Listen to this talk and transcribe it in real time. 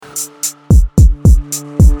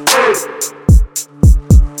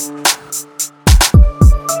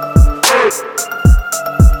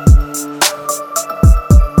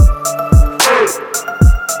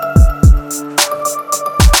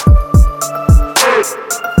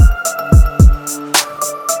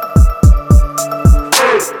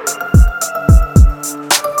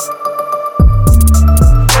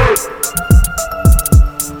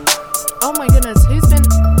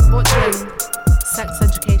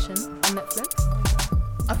Education on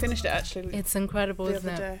Netflix. I finished it actually. It's incredible, the isn't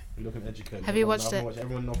other it? day. You're looking educated. Have you watched it?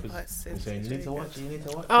 Everyone offers It's saying, you need to watch it, you need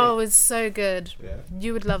to watch Oh, it. it's so good. Yeah.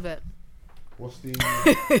 You would love it. What's the...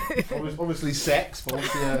 obviously sex, but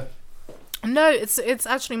what's the... No, it's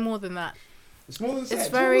actually more than that. It's more than sex. It's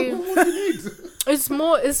very... What do you need?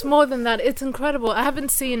 It's more than that. It's incredible. I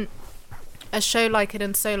haven't seen a show like it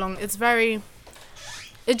in so long. It's very...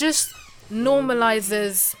 It just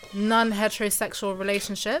normalizes non-heterosexual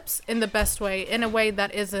relationships in the best way, in a way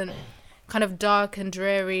that isn't kind of dark and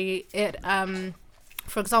dreary. It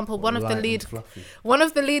for example, one of the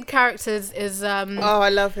lead characters is Oh, I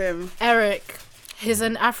love him. Eric. He's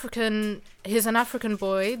an African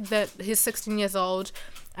boy that he's 16 years old,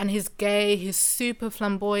 and he's gay. He's super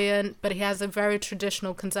flamboyant, but he has a very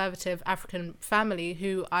traditional conservative African family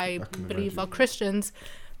who I believe are Christians,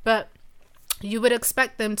 but you would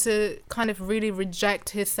expect them to kind of really reject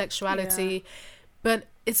his sexuality, but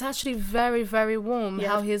it's actually very, very warm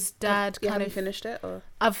how his dad Have you finished it? Or?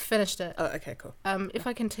 I've finished it. Oh, okay, cool. If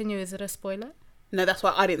I continue, is it a spoiler? No, that's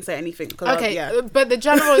why I didn't say anything. Okay, but the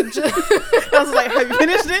general... I was like, have you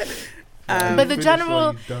finished it? But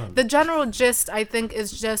the general gist, I think,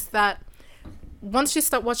 is just that once you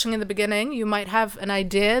start watching in the beginning, you might have an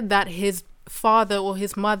idea that his father or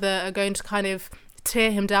his mother are going to kind of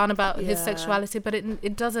tear him down about his sexuality, but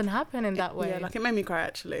it doesn't happen in that way. Yeah, like it made me cry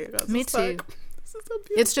actually. Me too. Like, this is so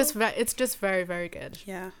beautiful. It's just very, very good.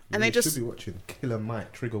 Yeah, And they should be watching Killer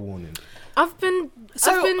Mike. Trigger warning. I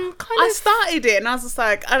started it and I was just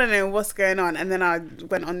like, I don't know what's going on, and then I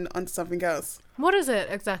went on to something else. What is it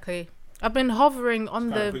exactly? I've been hovering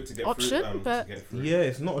on the option, but yeah,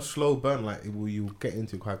 it's not a slow burn. Like you get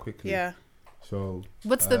into it quite quickly. Yeah. So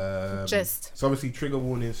what's the gist? So obviously trigger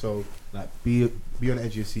warning. So like be on the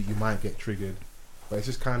edge of your seat. You might get triggered, but it's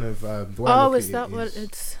just kind of the way I look is at that it what is,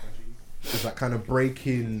 it's? It's like kind of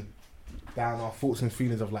breaking down our thoughts and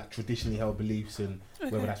feelings of like traditionally held beliefs, and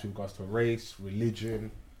whether that's with regards to race,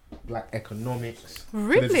 religion, black economics.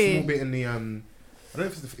 Really? So there's a small bit in the I don't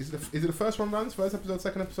know if is it the first one, Rans? First episode,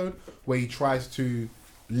 second episode, where he tries to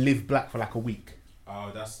live black for like a week.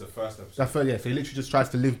 Oh, that's the first episode. So he literally just tries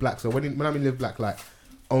to live black. So when I mean live black, like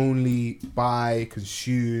only buy,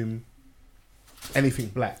 consume anything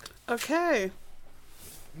black. Okay.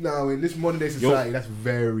 Now in this modern day society, that's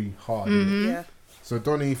very hard. Mm-hmm. Yeah. So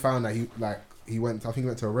Donnie found that he went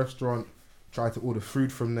to a restaurant, tried to order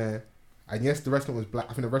food from there, and yes, the restaurant was black.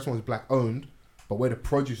 I think the restaurant was black owned, but where the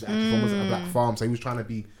produce actually from wasn't a black farm. So he was trying to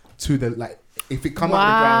be to the like if it come out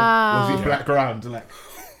the ground, was it black ground? Like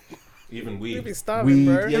even weed. Be starving,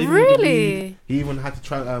 bro. Yeah, Really? He even had to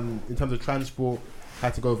try in terms of transport,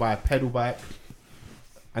 had to go via pedal bike.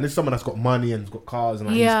 And this is someone that's got money and has got cars and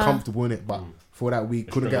like, he's comfortable in it, but for that week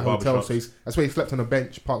couldn't get a hotel, so that's why he slept on a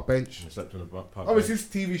park bench. He slept on a park bench. Oh, it's his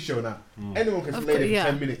TV show now. Anyone can lay there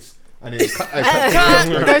for 10 minutes and then Go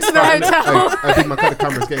to the hotel. I think my cut the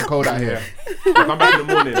camera. It's getting cold out here. I'll come back in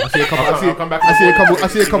the morning. I see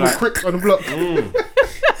a couple crips on the block.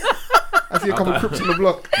 I see a couple crips on the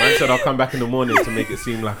block. Man said I'll come back in the morning to make it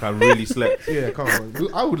seem like I really slept. Yeah, come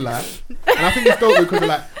on. I would lie. And I think it's dope because of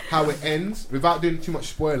like how it ends, without doing too much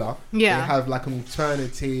spoiler. Yeah. They have like an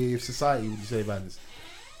alternative society, would you say, Vans?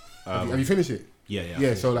 Have you finished it?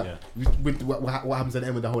 Yeah. So like, with what happens at the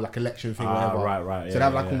end with the whole like election thing, whatever. Right. So they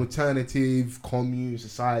have like an alternative commune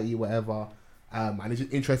society, whatever. And it's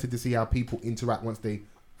just interested to see how people interact once they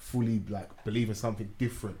fully like believe in something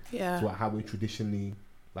different. Yeah. To like, how we traditionally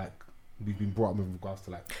like we've been brought up with regards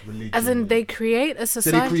to like religion. As in, they create a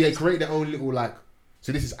society. So they create their own little like.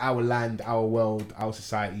 So this is our land, our world, our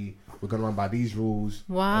society. We're gonna run by these rules,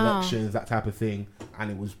 elections, that type of thing. And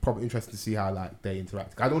it was probably interesting to see how like they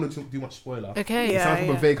interact. I don't want to do much spoiler. Okay. It sounds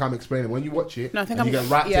super vague. I'm explaining. When you watch it, No, I think you get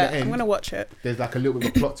right to the end. I'm gonna watch it. There's like a little bit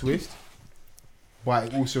of a plot twist, but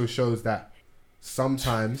it also shows that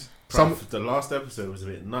sometimes The last episode was a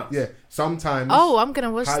bit nuts. Yeah, sometimes. Oh, I'm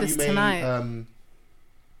gonna watch this tonight.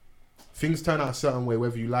 Things turn out a certain way,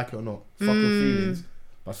 whether you like it or not. Fucking feelings,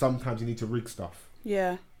 but sometimes you need to rig stuff.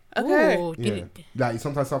 Yeah. Okay. Ooh, Yeah. Like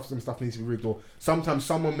sometimes some stuff needs to be rigged, or sometimes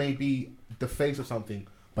someone may be the face of something,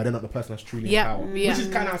 but they're not the person that's truly in power. Yeah. Which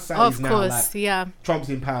is kind of how sad Of is now. course, like, Trump's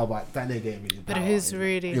in power, but that nigga ain't really in power. But who's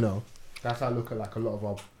really? You know, that's how I look at like a lot of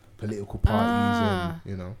our political parties, and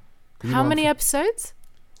you know. How many episodes?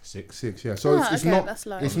 6, yeah. So it's not. That's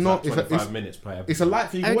light. It's not. Like It's 25 minutes per episode. it's a light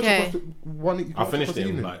thing. You can watch Okay. across the one. You can I watch finished across the it in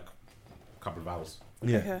evening. like a couple of hours.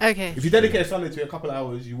 Yeah. Okay. If you dedicate a Sunday to a couple of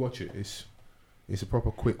hours, you watch it. It's a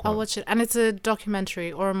proper quick one. I'll watch it, and it's a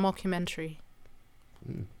documentary or a mockumentary.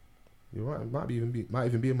 You're right. It might even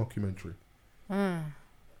be a mockumentary.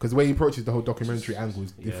 Because the way he approaches the whole documentary angle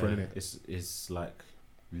is different, Yeah, innit? it's like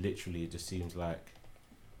literally, it just seems like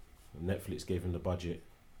Netflix gave him the budget.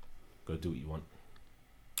 Go do what you want.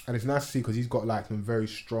 And it's nice to see because he's got like some very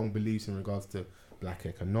strong beliefs in regards to black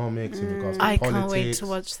economics, in regards to I politics. can't wait to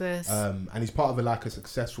watch this. And he's part of a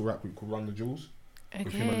successful rap group called Run the Jewels.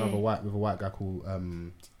 With him and with a white guy called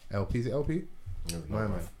LP. Is it LP? No,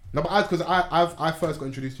 man. No, but because I first got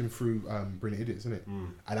introduced to him through Brilliant Idiots, isn't it?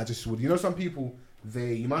 And I just would, some people,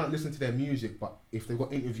 you might not listen to their music, but if they've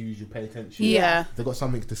got interviews, you pay attention. Yeah. They've got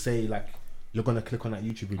something to say, like you're gonna click on that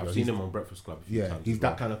YouTube video. I've seen him on Breakfast Club. A few times he's as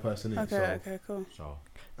well. that kind of person. Okay, cool. So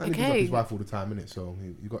and he gives up his wife all the time, innit? So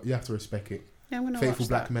you have to respect it. Yeah, I'm gonna Faithful watch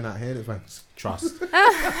black that. men out here, fans. trust.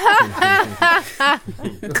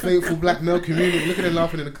 The faithful black male community. Look at them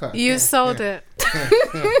laughing in the cut. You sold it.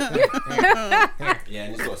 Yeah,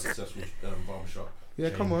 and he's got a successful barber shop. Yeah,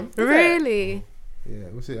 come on. Really? Yeah,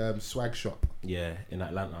 what's it? Swag shop. Yeah, in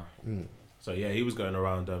Atlanta. So yeah, he was going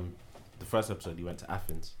around. The first episode, he went to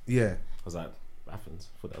Athens. Yeah. I was like, Athens?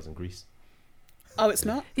 I thought that was in Greece. Oh, it's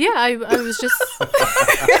not? Yeah, I was just.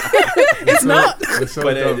 It's not? They're so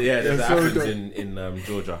But dope. there's They're so Athens dope. in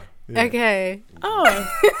Georgia. Yeah. Okay. Oh.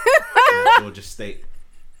 Georgia State.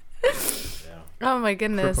 Yeah. Oh my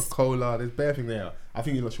goodness. Coca-Cola. There's bare thing there. I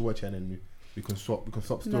think you lot should watch it and then we can swap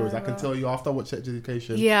stories. No, I can tell you after I watch Sex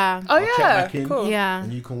Education. Yeah. Oh, I'll check yeah. back in. Cool. Yeah.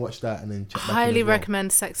 And you can watch that and then check back in Highly as well.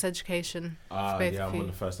 recommend Sex Education. Yeah, both I'm of you. on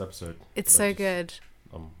the first episode. It's But so just- good.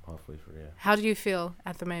 I'm halfway through, yeah. How do you feel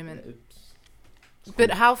at the moment? It's But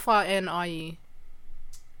cool. how far in are you?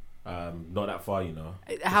 Not that far, you know.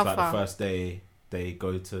 How it's like far? the first day they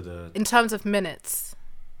go to In terms of minutes.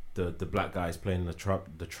 the black guys playing the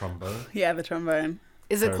trombone. Yeah, the trombone.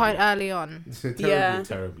 Is it quite early on? It's a Yeah.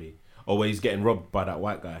 Terribly. Or where he's getting robbed by that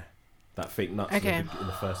white guy. That fake nuts Okay. in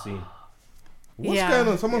the first scene. What's Yeah. going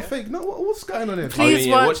on? Someone fake? No, what's going on there? Please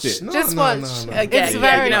yeah, watch. watched it. No, Just no, watch. no, no. Again, It's yeah,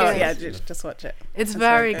 very you know what? good. Yeah, just watch it. It's That's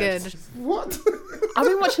very very good. good. What? I've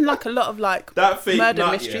been watching like a lot of like That fake murder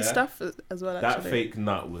nut, mystery yeah, stuff as well. That Actually, fake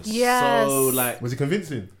nut was Yes. so like Was it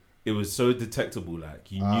convincing? it was so detectable.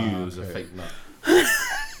 Like you Ah, knew it was a okay. fake nut.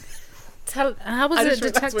 How was I it just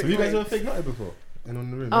realised detected? Have you guys Wait. ever fake nutted before? Anyone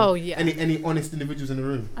in the room? Oh yeah. Any honest individuals in the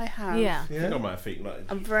room? I have. Yeah. I think I might have fake nutted.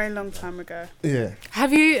 A very long time ago. Yeah.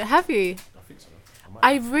 Have you? I think so.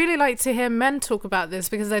 I really like to hear men talk about this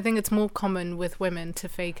because I think it's more common with women to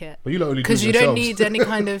fake it. But you lot only do Because it you don't yourselves. need any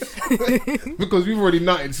kind of. Because we've already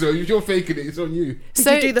nutted, so if you're faking it, it's on you. Did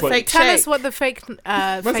So you do the But- fake tell shake? us what the fake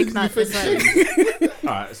Man said fake you nut do is fake like. shake.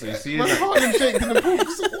 Alright, so you see Man, that Harlem shake in the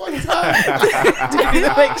books one time. Did you do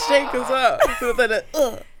the fake shake as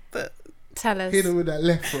well? Tell us. Hit him with that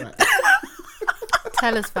left right.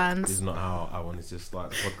 Tell us, this fans. is not how I wanted to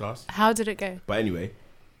start the podcast. How did it go? But anyway,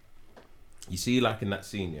 you see, like in that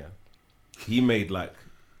scene, yeah, he made like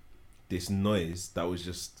this noise that was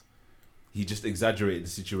just he just exaggerated the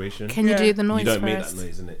situation. Can you Yeah. do the noise You don't make first? that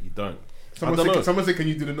noise, innit? You don't. Someone I don't said, know. someone said, can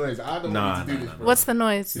you do the noise? I don't Nah, want you to do nah, this, nah. bro. What's the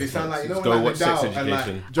noise? They sound like, you know, Just when go like watch Sex Nadal and like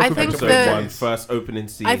Education. I Djokovic think are Episode playing the- one, tennis. first opening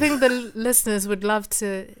scene. I think the listeners would love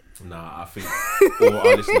to. Nah, I think all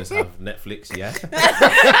our listeners have Netflix, yeah.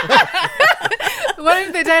 What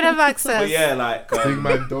if they don't have access? But yeah, like Big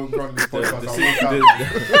man, don't grunt this the- podcast. the I'll scene-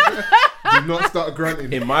 walk out. Do not start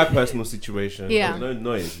grunting. in my personal situation, Yeah. there's no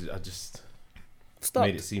noise. I just Stop.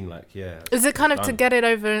 made it seem like Is it kind of to done. get it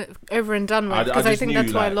over and done I with? Because I just think knew,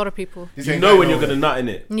 that's why a like- lot of people. This you ain't know going when you're nowhere. gonna nut in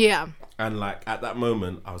it, Yeah. and like at that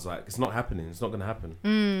moment, I was like, it's not happening. It's not gonna happen.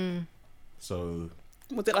 Mm. So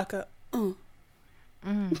Was it like a?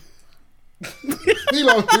 Mm. You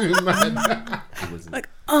lot are doing mad. it wasn't. Like,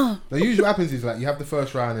 The usual happens is like you have the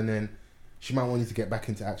first round and then she might want you to get back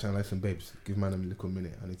into action. Listen, babes, give man a little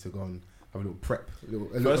minute. I need to go and have a little prep.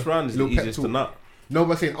 First round is the little pep easiest to talk. nut. No,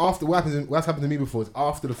 but I'm saying after what's happened to me before is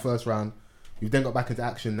after the first round, you've then got back into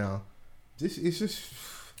action now. This it's just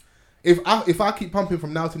if I keep pumping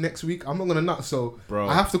from now to next week, I'm not gonna nut. So Bro.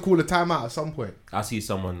 I have to call a timeout at some point. I see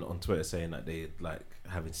someone on Twitter saying that they like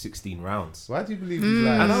having 16 rounds. Why do you believe these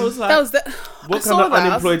lies? And I was like, that was the. what I kind saw of that.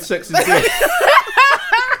 unemployed sex is this?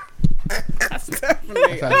 That's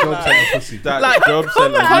definitely. It's like job centre pussy. That Like, job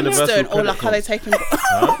centre, universal Constant, or credit like are they cards. taking?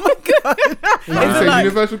 You Is it say like-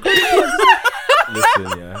 universal credit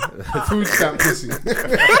Listen, yeah. card? Food stamp pussy. No,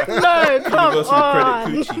 come Universal on.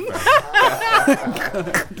 credit coochie,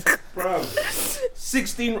 fam. Bro,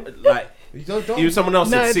 16, like, You don't. even someone else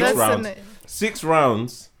No, said 6 that's rounds. an- 6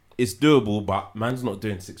 rounds is doable, but man's not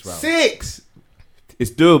doing 6 rounds. Six.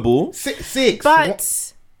 It's doable. Six. But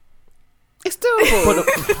What? It's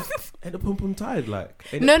doable. Ain't the pum pum tired? Like,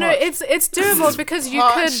 ain't No, it no, parched? it's doable because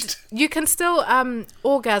Parched. you can still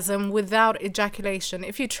orgasm without ejaculation.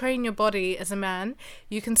 If you train your body as a man,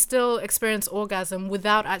 you can still experience orgasm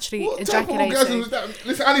without actually What type of ejaculating. orgasm was that?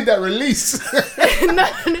 Listen, I need that release.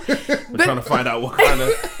 We're trying to find out what kind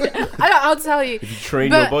of I'll tell you. if you train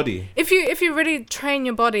But your body. If you really train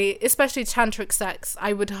your body, especially tantric sex,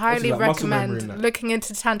 I would highly like muscle memory and recommend that. looking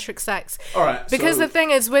into tantric sex. All right, Because so the thing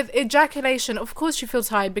is, with ejaculation, of course you feel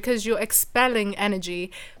tired because you're expelling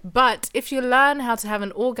energy. But if you learn how to have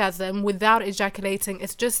an orgasm without ejaculating,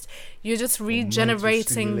 you're just regenerating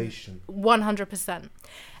stimulation. 100%.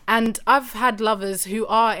 And I've had lovers who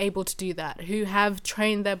are able to do that, who have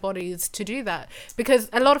trained their bodies to do that. Because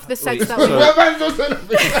a lot of the sex Wait, that we...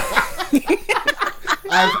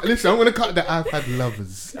 Listen, I'm going to cut that. I've had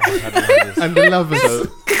lovers. I've had lovers. And the lovers.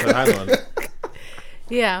 so hang on.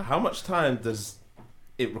 Yeah. How much time does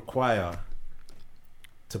it require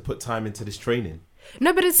to put time into this training?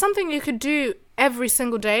 No, but it's something you could do every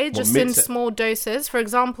single day, just in small doses. For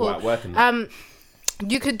example, Like working.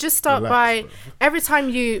 you could just start Relax, by bro. every time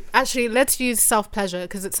you actually, let's use self-pleasure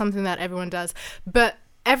because it's something that everyone does. But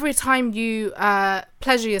every time you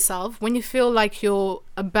pleasure yourself, when you feel like you're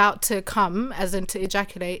about to come, as in to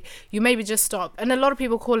ejaculate, you maybe just stop. And a lot of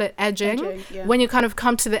people call it edging, Yeah. when you kind of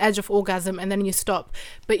come to the edge of orgasm and then you stop.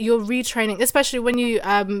 But you're retraining, especially when you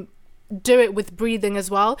do it with breathing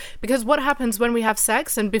as well, because what happens when we have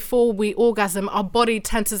sex and before we orgasm, our body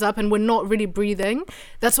tenses up and we're not really breathing.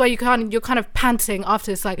 That's why you're kind of panting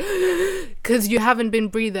after. It's like because you haven't been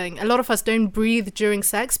breathing. A lot of us don't breathe during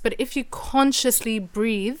sex, but if you consciously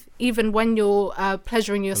breathe even when you're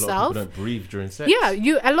pleasuring A lot yourself, of people don't breathe during sex.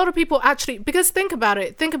 yeah, a lot of people actually, because think about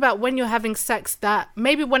it. Think about when you're having sex, that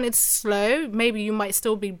maybe when it's slow, maybe you might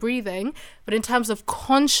still be breathing, but in terms of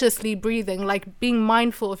consciously breathing, like being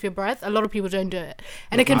mindful of your breath, a lot of people don't do it.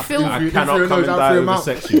 And it can feel... I you cannot feel come and those out die for your over mouth.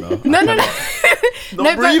 sex, you know. No, I no, no. cannot. Not No,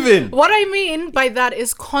 but breathing. what I mean by that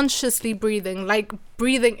is consciously breathing, like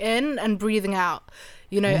breathing in and breathing out.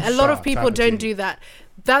 You know, a lot of Woosah people type of don't thing. do that.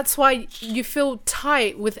 That's why you feel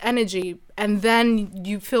tight with energy and then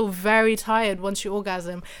you feel very tired once you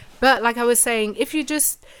orgasm. But like I was saying, if you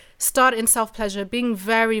just start in self-pleasure, being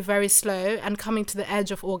very, very slow and coming to the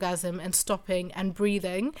edge of orgasm and stopping and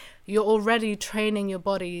breathing, you're already training your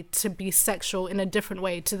body to be sexual in a different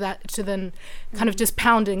way to then kind of just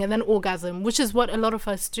pounding and then orgasm, which is what a lot of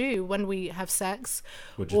us do when we have sex.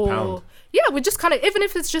 Or just pound. Yeah, we just kind of, even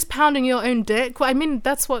if it's just pounding your own dick, well, I mean,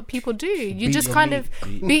 that's what people do. You Beat just your kind meat. of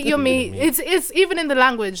beat your meat. It's even in the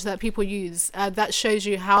language that people use, that shows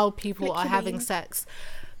you how people are having sex.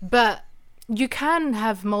 But you can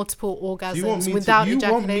have multiple orgasms without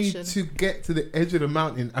ejaculation. Want me to get to the edge of the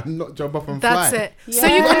mountain and not jump up and That's fly? it. Yeah.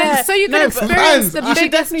 So you can No, but experience the fans, you should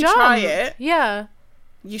biggest definitely jump. try it. Yeah,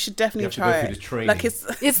 You should You definitely have to go try through it. the training. Like it's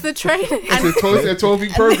it's the training. It's a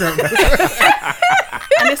 12-week program.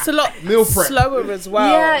 and it's a lot Meal prep. slower as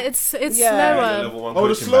well. Yeah, it's Yeah. slower. Level 1 Oh,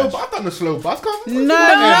 the coaching slow. badge. I've done the slow bus. No,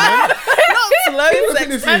 man. not slow Look at sex,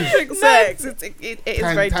 this tantric sex. It is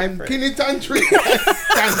very different.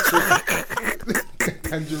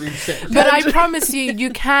 Tangerine sex. But I promise you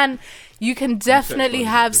can definitely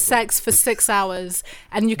have sex for 6 hours,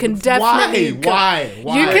 and you can definitely Why? You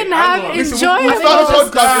can Hang have on. Listen, enjoyable. we'll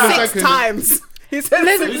start the podcast in a Six second. times. He said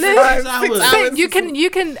Listen, six listen, times. 6 hours. hours. You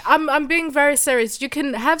can I'm being very serious. You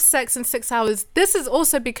can have sex in 6 hours. This is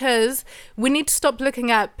also because we need to stop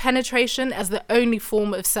looking at penetration as the only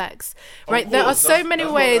form of sex. Right? There are so many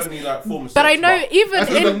ways. But I know even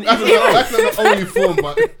That's in not the only form,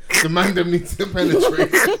 but the man them needs to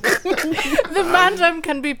penetrate. the mandem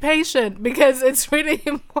can be patient because it's really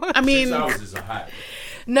important. I mean, is a hype.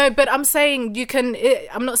 No, but I'm saying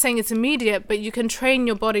I'm not saying it's immediate, but you can train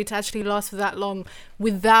your body to actually last for that long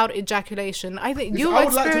without ejaculation. I think you I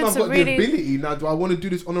would like to know experience I've a got really... the ability. Now, do I want to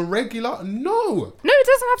do this on a regular? No. No, it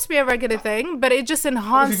doesn't have to be a regular thing, but it just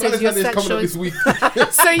enhances Obviously, your Valentine's Day is coming sexual... up this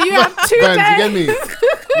week. So you have 2 Fans, you get days. me?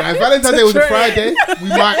 Now, if Valentine's Day was a train. Friday,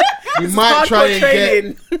 we might try and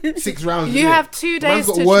training. get 6 rounds. You innit? have 2 Man's days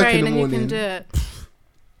got to work in train the and you can morning. do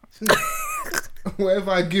it.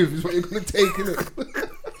 Whatever I give is what you're going to take, innit?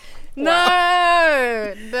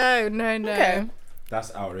 No. Okay.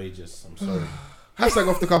 That's outrageous. I'm sorry. Hashtag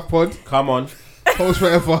off the cuff pod. Come on, Post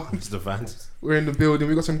whatever. Mr. Vance. We're in the building.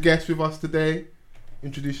 We got some guests with us today.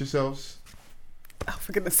 Introduce yourselves. Oh,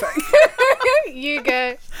 for goodness sake. You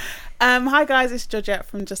go. Hi guys, it's Georgette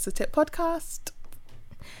from Just a Tip podcast.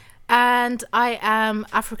 And I am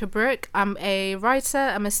Africa Brooke. I'm a writer,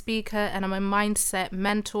 I'm a speaker, and I'm a mindset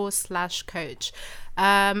mentor / coach.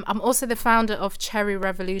 I'm also the founder of Cherry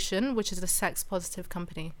Revolution, which is a sex positive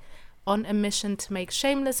company. on a mission to make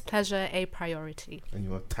shameless pleasure a priority. And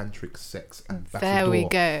you're a tantric sex ambassador. There we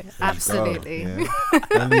go. Absolutely. Yeah.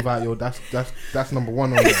 Don't leave out your that's number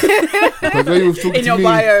one on there. Because when you was talking In to your me,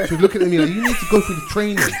 bio. she was looking at me like, you need to go through the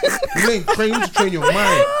training. You ain't trained to train your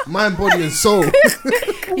mind, body, and soul.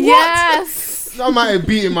 Yes. I might have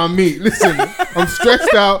beaten my meat. Listen, I'm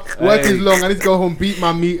stressed out. Work is long. I need to go home, beat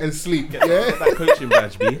my meat, and sleep. Get that coaching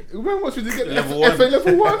badge, B. How much did you get? Level FA one.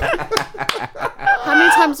 level 1. How many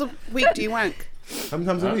times a week do you wank? How many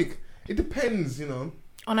times a week? It depends, you know.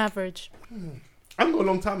 On average. I haven't got a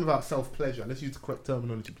long time without self-pleasure. Let's use the correct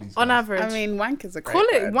terminology, please. On guys. average. I mean, wank is a great Call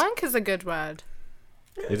it word. wank is a good word.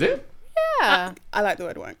 Is it? Yeah. I like the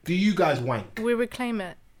word wank. Do you guys wank? We reclaim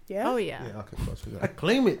it. Yeah? Oh yeah. Yeah, okay, first we I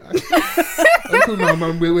claim it. I'm cool now,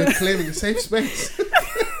 man. We're claiming a safe space.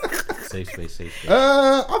 Safe space.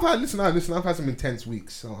 I've had some intense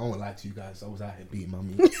weeks. I won't lie to you guys. I was out here beating my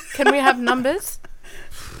meat. Can we have numbers?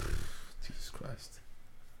 Jesus Christ.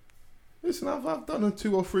 Listen, I've done a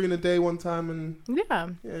 2 or 3 in a day one time, and Yeah.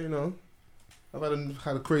 yeah, you know, I've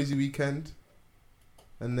had a crazy weekend,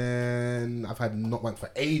 and then I've had not wank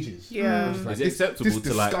for ages. Yeah. It's Is it acceptable this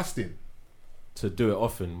to, like, disgusting? To do it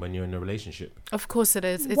often when you're in a relationship? Of course it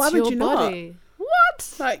is. It's Why would your you not? body.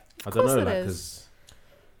 What? Like, I don't course know, it like, is. because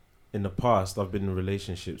in the past I've been in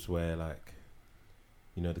relationships where, like,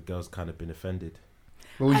 you know, the girl's kind of been offended.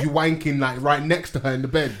 Or was you wanking like right next to her in the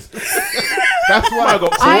bed? That's why I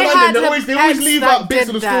got caught. I had They always an ex leave that out bits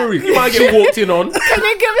of did the that. story. You might get walked in on. Can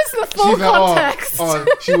you give us the full She's like,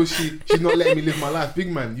 context? she's not letting me live my life. Big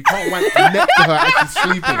man, you can't wank next to her as she's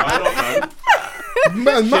sleeping. Why not, man?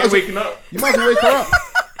 Man, She might ain't as well- waking up. you might as well wake her up.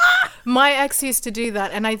 My ex used to do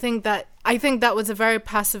that, and I think that was a very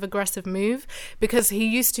passive aggressive move, because he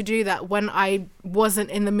used to do that when I wasn't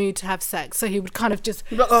in the mood to have sex. So he would kind of just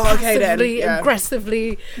oh, okay then. passively, Yeah.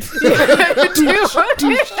 aggressively do what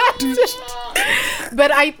he had to.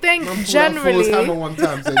 But I think Man pulled out generally, Thor's hammer one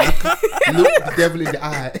time, saying, look the devil in the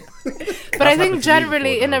eye. but I happened to think me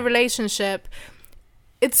generally before, in a though. relationship,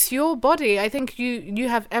 it's your body. I think you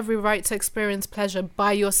have every right to experience pleasure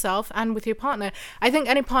by yourself and with your partner. I think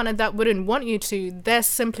any partner that wouldn't want you to, they're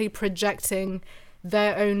simply projecting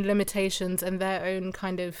their own limitations and their own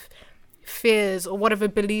kind of fears or whatever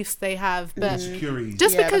beliefs they have. But Insecurities.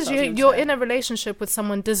 just Yeah, because that's what I was you're gonna say. in a relationship with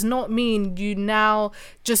someone does not mean you now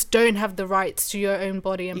just don't have the rights to your own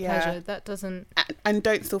body and Yeah. pleasure. That doesn't. And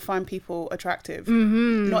don't still find people attractive.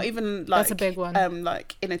 Mm-hmm. Not even like That's a big one.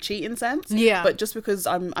 like in a cheating sense. Yeah. But just because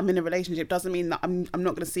I'm in a relationship doesn't mean that I'm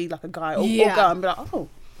not gonna see like a guy or Yeah. girl and be like, oh,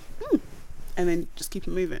 and then just keep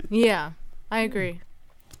it moving. Yeah, I agree.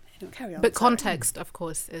 Carry on. But sorry. context, of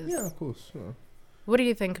course, is. Yeah, of course. Yeah. What do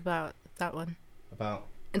you think about that one? About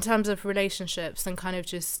In terms of relationships and kind of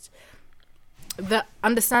just the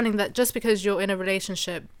understanding that just because you're in a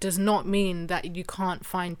relationship does not mean that you can't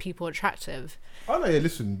find people attractive. oh no, yeah,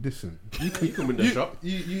 listen. You can window shop.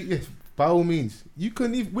 Yes, by all means. You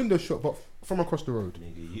can leave window shop, but from across the road.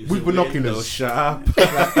 Nigga, With binoculars. Shut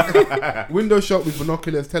up. Window shop with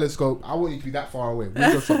binoculars, telescope. I want you to be that far away.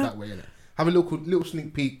 Window shop that way, innit? Have a little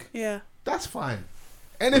sneak peek. Yeah. That's fine.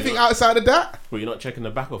 Anything outside of that? But you're not checking the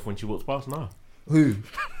back off when she walks past now. Who?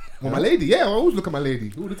 Well, my lady. Yeah, I always look at my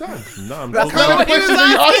lady all the time. No, I'm What talking kind of about. questions are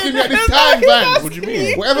you asking me at this time, man? What do you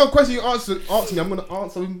mean? Whatever question you ask me, I'm gonna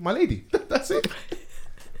answer with my lady. That's it.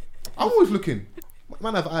 I'm always looking.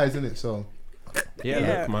 Man have eyes in it, so. Yeah,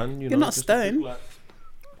 Yeah. look, man. You're know, not just stoned. Like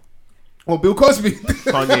Oh, Bill Cosby.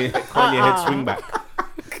 Kanye head swing back.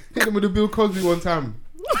 Hit him with the Bill Cosby one time.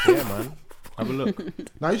 Yeah, man. Have a look.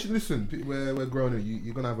 Now you should listen. We're grown.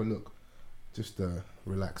 You're gonna have a look. Just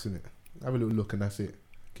relax in it. Have a little look and that's it.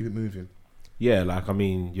 Keep it moving. Yeah, like, I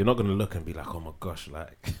mean, you're not gonna look and be like, oh my gosh,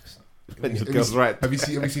 like. When your Have girl's you- right. Have you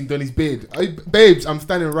seen Donny's beard? Babes, I'm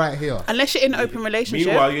standing right here. Unless you're in an open relationship.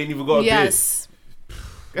 Meanwhile, you ain't even got a Yes.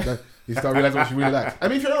 You start realizing what she really likes. I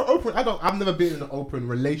mean, if you're not open, I've never been in an open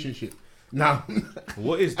relationship. Now, beard.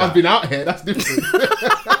 What is that? I've been out here. That's different.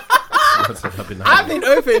 I've been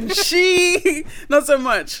open. She not so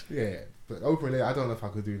much. Yeah, but open relationship, I don't know if I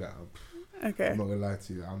could do that. Okay. I'm not gonna lie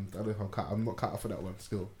to you. I don't know if I'm not cut out for that one.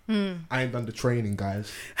 Still, Hmm. I ain't done the training,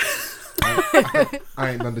 guys. I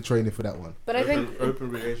ain't done the training for that one. But I think open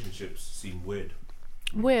relationships seem weird.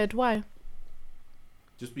 weird. Why?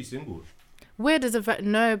 Just be single. Weird is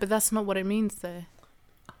no, but that's not what it means though.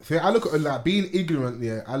 So I look at like being ignorant.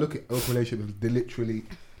 Yeah, I look at open relationship as the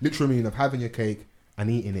literal meaning of having your cake and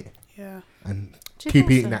eating it Yeah. and Do you keep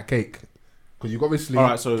think eating so? that cake because you obviously. All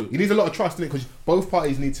right, so You need a lot of trust in it because both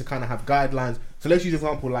parties need to kind of have guidelines. So let's use an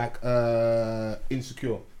example like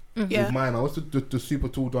Insecure. Yeah. With my man, what's the super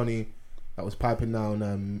tall Donny that was piping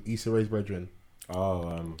down Issa Rae's brethren?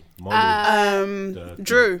 Molly.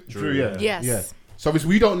 Drew. Drew, yeah. Yes. Yeah. So obviously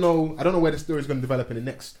we don't know. I don't know where the story is going to develop in the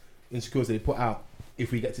next Insecures that they put out.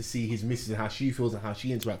 If we get to see his missus and how she feels and how she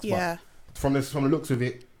interacts. Yeah. But from the looks of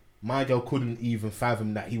it, my girl couldn't even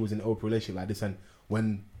fathom that he was in an open relationship like this. And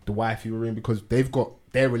when the wife you were in, because they've got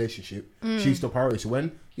their relationship, she's the priority. So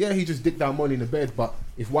when he just dicked down Molly in the bed, but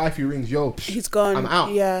if wifey rings, yo, He's gone. I'm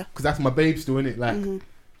out. Yeah. Because that's my babes still, innit? Like,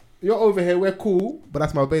 you're over here, we're cool, but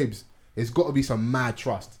that's my babes. There's got to be some mad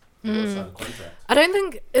trust. I don't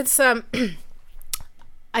think it's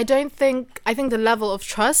I think the level of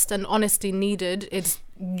trust and honesty needed is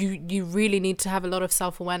you really need to have a lot of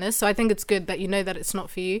self-awareness. So I think it's good that you know that it's not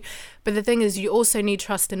for you. But the thing is, you also need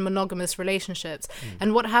trust in monogamous relationships.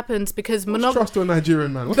 And what happens because trust to a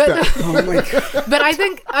Nigerian man. What's that? Oh my God. But I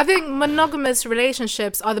think monogamous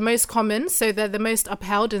relationships are the most common, so they're the most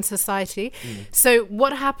upheld in society. So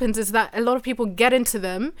what happens is that a lot of people get into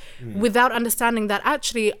them without understanding that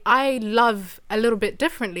actually I love a little bit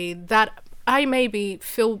differently, that I maybe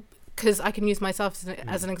feel, because I can use myself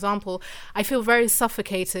as an example, I feel very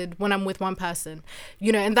suffocated when I'm with one person,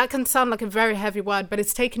 and that can sound like a very heavy word, but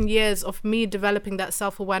it's taken years of me developing that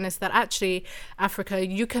self-awareness that actually, Africa,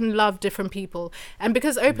 you can love different people. And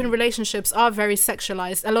because open relationships are very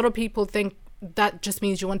sexualized, a lot of people think that just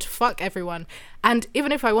means you want to fuck everyone. And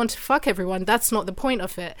even if I want to fuck everyone, that's not the point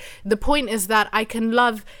of it. The point is that I can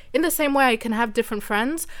love in the same way I can have different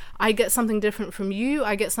friends. I get something different from you.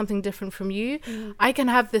 I get something different from you. I can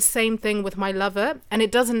have the same thing with my lover. And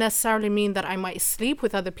it doesn't necessarily mean that I might sleep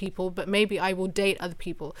with other people, but maybe I will date other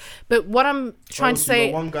people. But what I'm trying to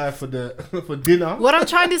say... one guy for dinner. What I'm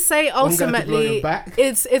trying to say ultimately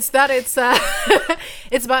it's that it's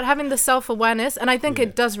about having the self-awareness. And I think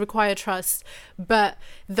it does require trust. But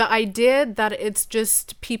the idea that it's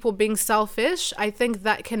just people being selfish, I think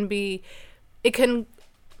that it can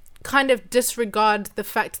kind of disregard the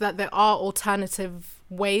fact that there are alternative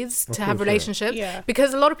ways to have relationships. Yeah.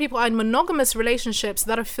 Because a lot of people are in monogamous relationships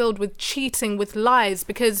that are filled with cheating, with lies,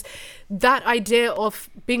 because that idea of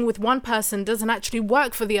being with one person doesn't actually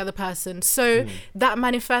work for the other person. So that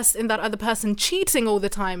manifests in that other person cheating all the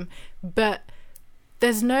time. But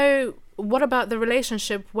there's no... What about the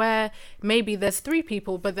relationship where maybe there's 3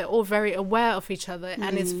 people, but they're all very aware of each other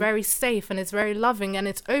and it's very safe and it's very loving and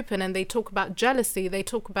it's open and they talk about jealousy. They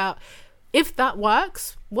talk about, if that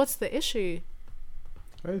works, what's the issue?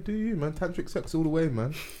 Hey, do you, man? Tantric sex all the way,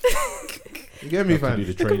 man. You get me, man?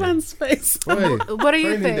 Look at man's face. Boy, What do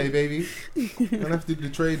you training think? day, baby. Man, have to do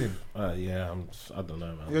the training. Yeah, I don't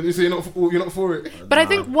know, man. So you're not for it? But I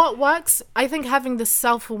think what works, I think having the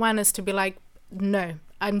self-awareness to be like, no,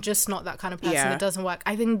 I'm just not that kind of person. Yeah. It doesn't work.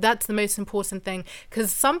 I think that's the most important thing,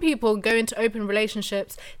 because some people go into open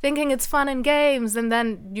relationships thinking it's fun and games, and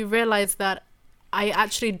then you realize that I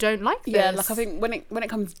actually don't like this. Yeah, like I think when it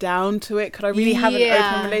comes down to it, could I really have an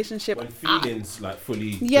open relationship? When feelings like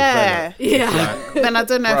fully Yeah. develop, Yeah. it's like, Then I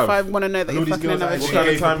don't know if Bruv. I want to know that And all you're these fucking girls another that what chick. kind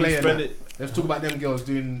of Yeah, time you playing spend that. it? Let's talk about them girls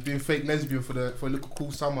doing fake lesbian for a little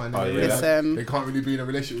cool summer, and then Oh, they yeah. realise Listen. they can't really be in a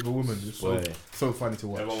relationship with a woman. It's Boy. so funny to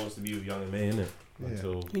watch. Everyone wants to be with young and May, innit? Yeah.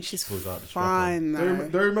 Until I mean, she's pulls out the strap on. fine Do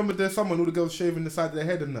though. you remember there's someone, all the girls shaving the side of their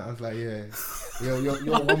head and that? I was like, yeah, you're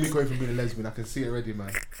 1 week away from being a lesbian. I can see it already,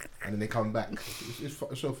 man. And then they come back. It's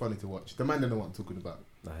so funny to watch. The man don't know what I'm talking about.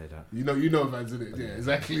 I hear that. You know, man's in it. Yeah,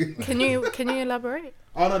 exactly. Can you elaborate?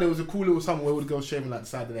 Oh no, there was a cool little summer where all the girls shaving like the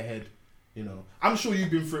side of their head. I'm sure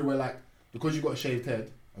you've been through it where like, because you got a shaved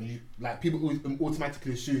head and you like, people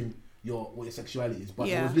automatically assume what your sexuality is. But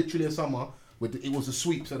there was literally a summer where it was a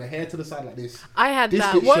sweep, so the hair to the side like this. I had This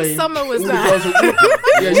that. bit What shaved, summer was all the that? girls were-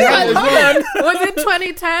 yeah, you had it as well. Was it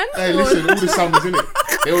 2010? Hey, listen, all the summers,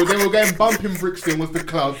 innit? They were going bumping Brixton was the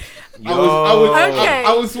club. Okay.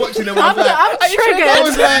 I was watching them. I was like, I'm triggered. I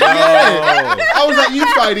was like, yeah. I was like, you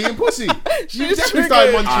started eating pussy. You definitely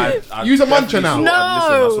started munching. You's a muncher now.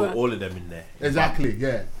 No. Listen, I saw all of them in there. Exactly,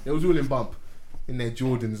 yeah. It was all in bump. In their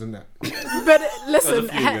Jordans and that. But listen, There's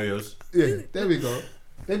a few yo-yos. Yeah, there we go.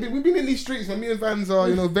 We've been in these streets, man. Me and Vans are,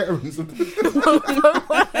 veterans. A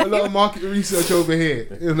lot of market research over here.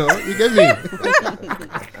 You get me?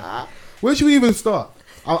 Where should we even start?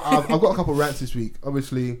 I've got a couple of rants this week.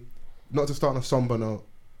 Obviously, not to start on a somber note,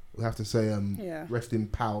 we have to say rest in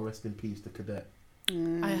power, rest in peace to Cadet.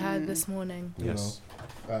 I heard this morning. Yes.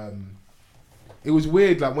 It was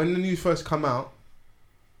weird, like when the news first come out,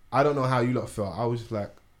 I don't know how you lot felt. I was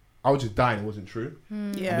just dying it wasn't true.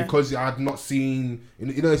 Yeah. And because I had not seen,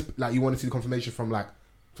 it's like you want to see the confirmation from like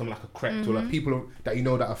a Crept or like people that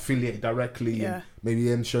that affiliate directly, and maybe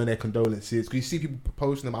them showing their condolences. Because you see people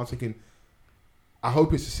posting them, I was thinking, I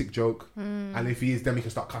hope it's a sick joke, and if he is, then we can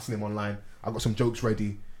start cussing him online. I've got some jokes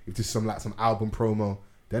ready. if this is some album promo.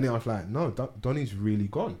 Then I was like, no, Donny's really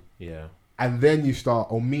gone. Yeah. And then you start,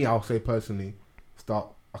 or me, I'll say personally,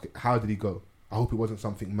 okay, how did he go? I hope it wasn't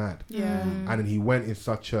something mad. Yeah. And then he went in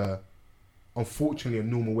such unfortunately, a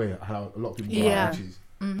normal way, how a lot of people go Yeah. out, which is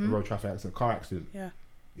a road traffic accident, car accident. Yeah.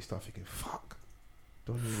 You start thinking, fuck,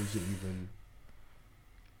 Donny wasn't even,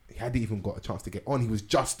 he hadn't even got a chance to get on. He was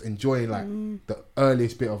just enjoying like the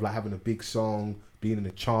earliest bit of like having a big song, being in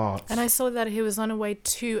the charts. And I saw that he was on the way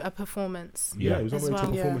to a performance. Yeah, he was on as the way to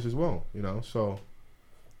well. performance as well, you know, so.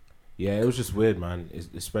 Yeah, it was just weird, man.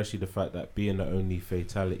 Especially the fact that being the only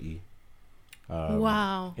fatality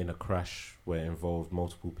Wow. in a crash where it involved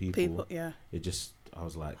multiple people, Yeah. it just, I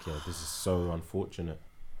was like, yeah, this is so unfortunate.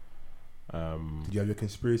 Did you have your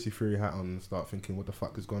conspiracy theory hat on and start thinking, what the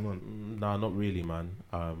fuck is going on? Nah, not really, man.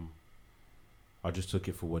 I just took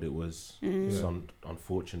it for what it was. It's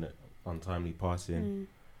unfortunate, untimely passing.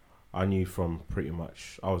 I knew from pretty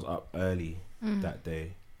much, I was up early that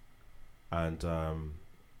day, and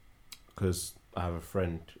because I have a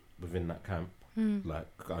friend within that camp, like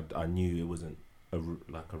I knew it wasn't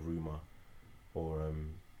like a rumor or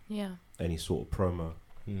any sort of promo.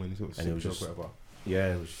 And it was just,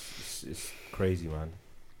 yeah, it's crazy, man.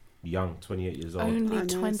 Young, 28 years old. Only I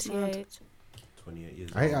know, it's 28. 28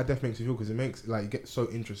 years I hate old. how death makes you feel, because it makes like you get so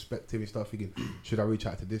introspective and stuff, thinking, should I reach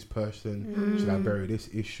out to this person? Should I bury this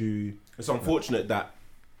issue? It's unfortunate that,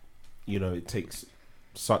 you know, it takes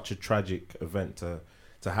such a tragic event to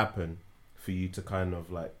happen for you to kind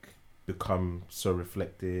of like become so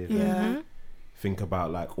reflective. Yeah. Think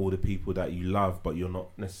about like all the people that you love but you're not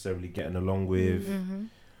necessarily getting along with.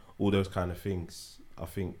 All those kind of things. I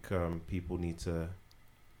think people need to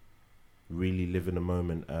really live in the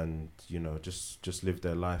moment and, you know, just live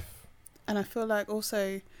their life. And I feel like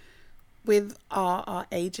also with our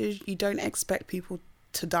ages, you don't expect people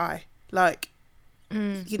to die. Like,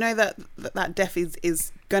 you know that death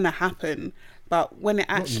is gonna happen, but when it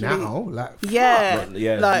actually Not now, like yeah,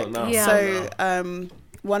 It's like not now. Yeah. so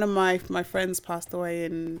one of my friends passed away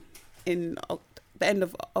in the end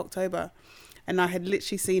of October, and I had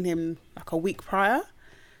literally seen him like a week prior.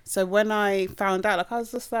 So when I found out, like I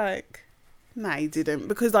was just like, nah, he didn't,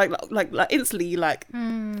 because like instantly you're like,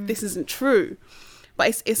 this isn't true.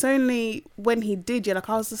 But it's only when he did, like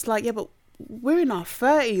I was just like, yeah, but we're in our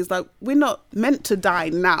 30s, like we're not meant to die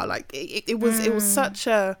now. Like it was such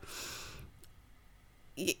a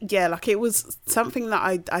like it was something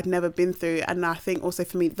that I'd never been through, and I think also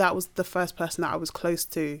for me that was the first person that I was close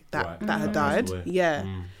to that had died.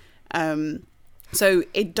 So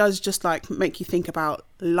it does just like make you think about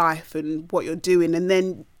life and what you're doing, and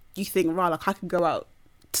then you think, right, like I could go out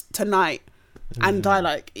tonight and die.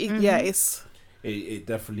 Like it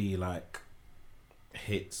definitely like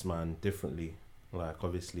hits, man, differently. Like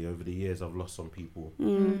obviously over the years I've lost some people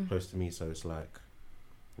close to me, so it's like,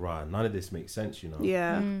 right, none of this makes sense, you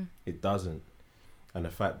know. It doesn't. And the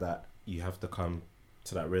fact that you have to come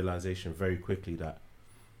to that realization very quickly that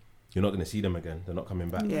you're not going to see them again, they're not coming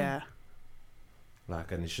back.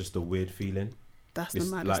 Like, and it's just a weird feeling. That's It's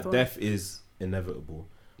the maddest like story. death is inevitable,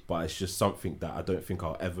 but it's just something that I don't think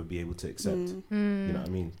I'll ever be able to accept. You know what I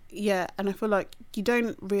mean? Yeah, and I feel like you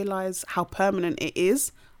don't realise how permanent it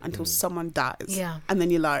is until someone dies. Yeah. And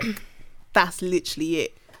then you're like, that's literally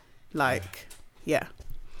it. Like, yeah.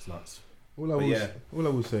 It's nuts. All I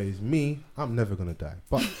will say is I'm never going to die.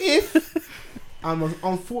 But if I'm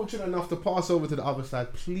unfortunate enough to pass over to the other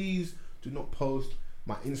side, please do not post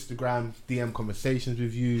my Instagram DM conversations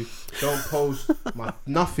with you. Don't post my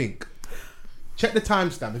nothing. Check the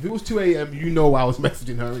timestamp. If it was 2 a.m, you know I was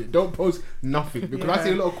messaging her. Don't post nothing, because I see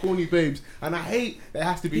a lot of corny babes, and I hate that it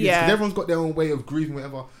has to be this, because everyone's got their own way of grieving,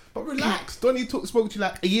 whatever. But relax. Donny spoke to you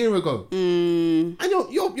like a year ago, and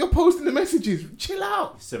you're posting the messages. Chill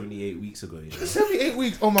out. 78 weeks ago, you know? 78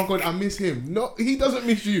 weeks. Oh my god, I miss him. No, he doesn't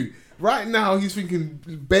miss you. Right now, he's thinking,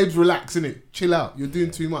 babes, relax, innit? Chill out. You're doing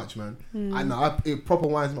too much, man. And it proper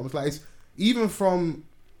winds me up. It's like, it's even from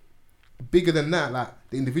bigger than that, like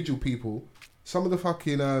the individual people, some of the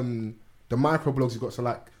fucking the microblogs you've got, so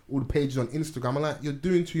like all the pages on Instagram, I'm like, you're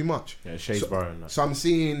doing too much. Yeah, Shades Bar and that. So I'm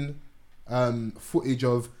seeing footage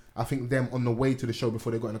of, I think, them on the way to the show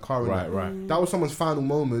before they got in the car. Right. That was someone's final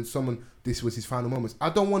moments. This was his final moments. I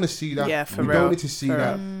don't want to see that. Yeah, for we real. don't need to see For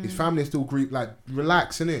that. real. His family is still grieved. Like,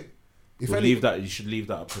 relax, innit? You should leave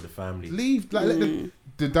that up to the family. Let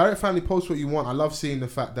the direct family post what you want. I love seeing the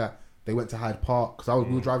fact that they went to Hyde Park, because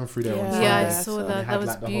we were driving through there on Sunday. Yeah, I Yeah, saw so And that. they That had was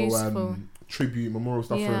like the beautiful. whole tribute memorial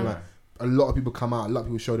stuff for Yeah. him. Like, a lot of people come out, a lot of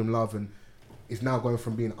people showed him love, and it's now going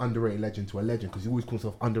from being an underrated legend to a legend, because he always calls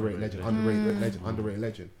himself underrated legend, underrated legend, underrated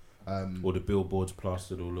legend. All the billboards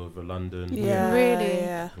plastered all over London. Yeah, Really?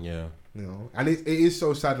 Yeah. Yeah. You know, and it is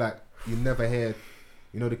so sad. Like you never hear,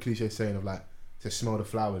 you know, the cliche saying of like to smell the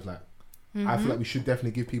flowers. Like I feel like we should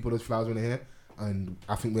definitely give people those flowers when they're here. And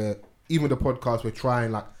I think even with the podcast, we're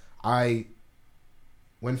trying. Like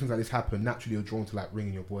when things like this happen, naturally you're drawn to like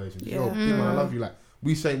ringing your boys and yo, big man, I love you. Like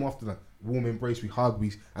we say more often, like warm embrace, we hug,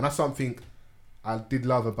 and that's something I did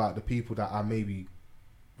love about the people that I maybe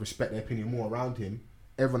respect their opinion more around him.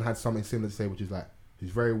 Everyone had something similar to say, which is like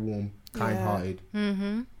he's very warm, kind-hearted,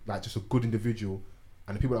 like just a good individual.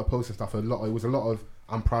 And the people that are posting stuff, it was a lot of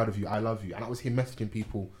I'm proud of you, I love you, and that was him messaging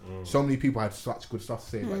people. So many people had such good stuff to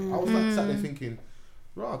say. Like I was like sat there thinking,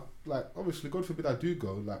 right, like obviously, God forbid I do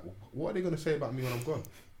go. Like, what are they going to say about me when I'm gone?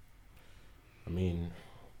 I mean,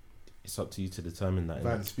 it's up to you to determine that.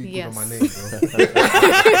 Man, speak Yes. on my name, bro.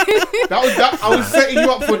 that. I was setting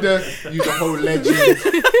you up for you the whole legend,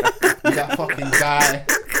 you that fucking guy.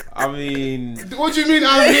 I mean, What do you mean?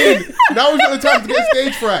 I mean, now we've got the time to get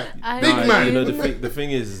stage fright. Big nah, man. you know, the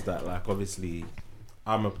thing is that like obviously,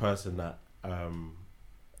 I'm a person that I'll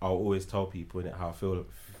always tell people innit, how I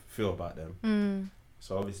feel about them.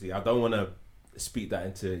 So obviously, I don't want to speak that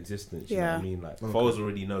into existence. You know what I mean? Like, Foles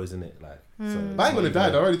already knows, innit? Like, so I ain't gonna die.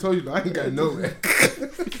 I already told you. I ain't going nowhere.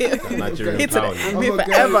 that Nigerian power. You know? I'm here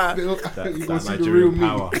forever. You That gonna see the Nigerian real me.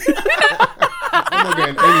 power. I'm not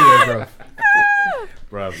going anywhere, bro.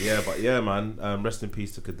 Bruv, yeah, but yeah, man. Rest in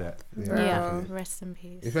peace to Cadet. Yeah, rest in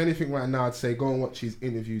peace. If anything, right now, I'd say go and watch his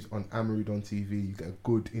interviews on Amarud on TV. You get a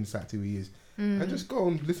good insight to who he is, and just go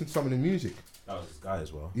and listen to some of the music. That was his guy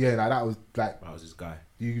as well. Yeah, like that was his guy.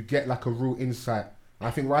 You get like a real insight. And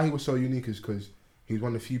I think why he was so unique is because he was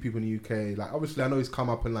one of the few people in the UK. Like obviously, I know he's come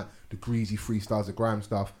up in like the greasy freestyles, the grime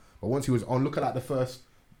stuff. But once he was on, look at like the first.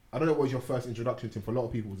 I don't know what was your first introduction to him. For a lot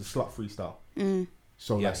of people, it was a slut freestyle.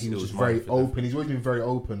 So Yes, like he it was was just very mine for that. open. He's always been very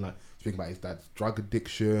open. Like speaking about his dad's drug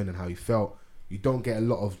addiction and how he felt. You don't get a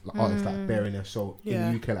lot of artists like bearing their soul in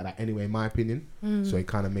the UK like that anyway, in my opinion. So it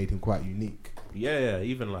kind of made him quite unique. Yeah,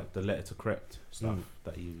 even like the Letter to Crept stuff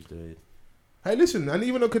that he was doing. Hey, listen, and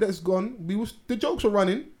even though Cadet's gone, the jokes were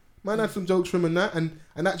running. Man had some jokes from him and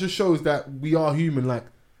that just shows that we are human. Like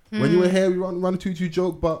when you were here, we run a 2-2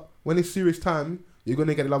 joke, but when it's serious time, you're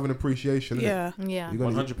gonna get love and appreciation. Yeah. Yeah. You're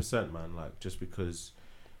gonna 100%, man. Like just because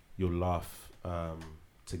you'll laugh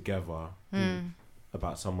together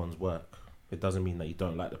about someone's work, it doesn't mean that you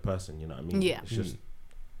don't like the person. You know what I mean? Yeah. It's just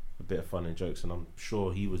a bit of fun and jokes, and I'm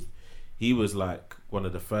sure he was like one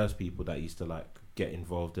of the first people that used to like get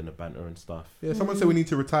involved in the banter and stuff. Yeah, someone said we need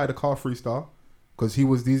to retire the car freestyle because he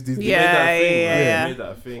was these. He made Yeah, that a thing, right? yeah. He made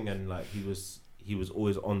that a thing, and like he was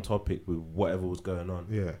always on topic with whatever was going on.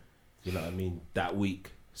 Yeah, You know what I mean? That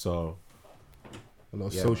week. So a lot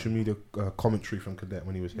of Yeah, social media commentary from Cadet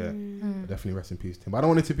when he was here. Definitely rest in peace to him. But I don't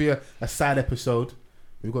want it to be a sad episode.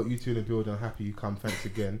 We've got you two in the building. I'm happy you come. Thanks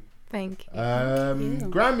again. Thank you.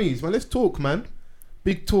 Grammys, man. Let's talk, man.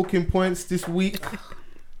 Big talking points this week.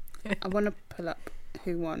 I want to pull up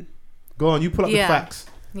who won. Go on, you pull up the Yeah. facts.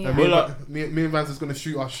 Yeah. And me and Vance is going to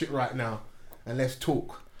shoot our shit right now. And let's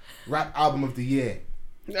talk. Rap album of the year.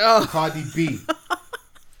 Oh, Cardi B.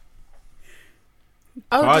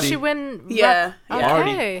 Oh, Cardi. did she win? yeah. Rap? Yeah.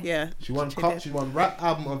 Okay. Yeah. She won. She did. She won Rap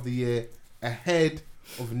album of the year ahead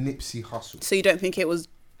of Nipsey Hussle. So you don't think it was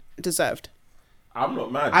deserved? I'm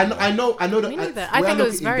not mad. I know that. Me neither. the I way think it look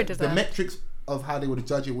was at very the deserved. metrics of how they would have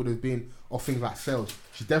judged it would have been of things like sales.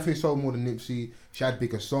 She definitely sold more than Nipsey. She had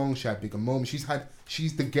bigger songs. She had bigger moments.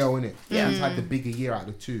 She's the girl in it. Yeah. She's had the bigger year out of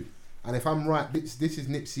the two. And if I'm right, this is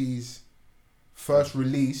Nipsey's first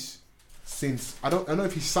release since I don't know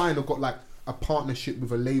if he signed or got like a partnership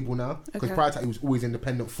with a label now. Because Okay. prior to that he was always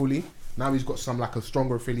independent fully. Now he's got some like a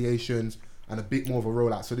stronger affiliations and a bit more of a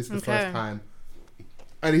rollout. So this is the first time.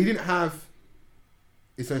 And he didn't have.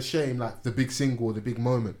 It's a shame, like the big single, the big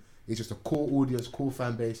moment. It's just a core audience, core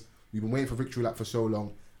fan base. We've been waiting for Victory Lap for so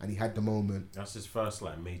long, and he had the moment. That's his first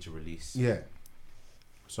like major release. Yeah.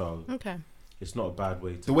 So Okay. it's not a bad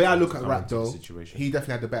way to. The way I look at come rap, into the though, situation. he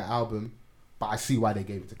definitely had the better album, but I see why they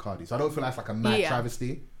gave it to Cardi. So I don't feel like it's like a mad Yeah.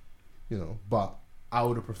 travesty, you know. But I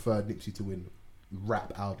would have preferred Nipsey to win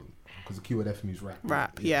rap album because the keyword for me is rap.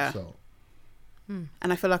 Rap, yeah. So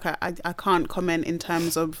And I feel like I can't comment in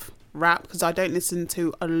terms of rap because I don't listen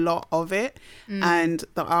to a lot of it, and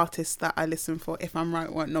the artists that I listen for, if I'm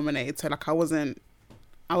right, weren't nominated. So like I wasn't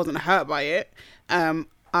hurt by it.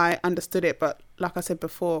 I understood it, but like I said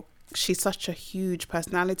before, she's such a huge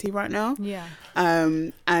personality right now. Yeah.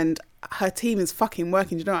 And her team is fucking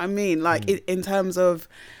working. Do you know what I mean? Like in terms of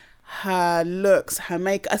her looks, her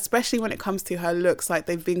makeup, especially when it comes to her looks, like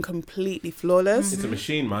they've been completely flawless. It's a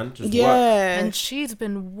machine, man. Just work. Yeah. And she's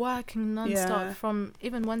been working non-stop Yeah. from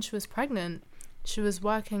even when she was pregnant. She was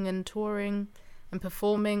working and touring and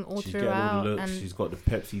performing all She's getting all throughout. the looks. And She's got the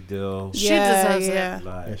Pepsi deal. she Yeah, deserves yeah. it.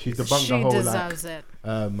 Like, Yeah, she's it's- debunked She the whole deserves like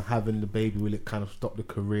it. having the baby will it kind of stop the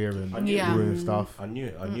career and Yeah. ruin stuff. I knew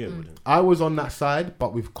it wouldn't. I was on that side,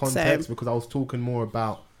 but with context Same. because I was talking more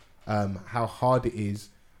about how hard it is,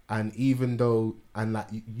 and even though and like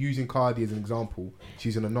using Cardi as an example,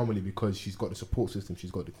 she's an anomaly because she's got the support system,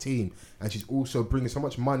 she's got the team, and she's also bringing so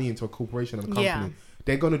much money into a corporation and a company. Yeah.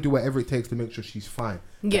 They're gonna do whatever it takes to make sure she's fine.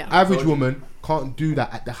 Yeah, Average woman can't do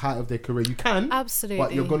that at the height of their career. You can, absolutely.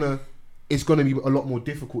 but it's gonna be a lot more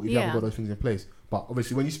difficult if you Yeah. haven't got those things in place. But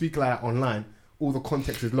obviously, when you speak like that online, all the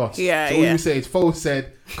context is lost. Yeah, so all yeah. you say is, Foles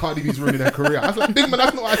said Cardi B's ruining her career. I was like, big man,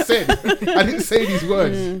 that's not what I said. I didn't say these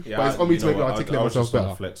words. But it's on me to make me articulate I was myself just on better.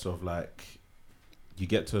 the flex of like, you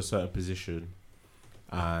get to a certain position,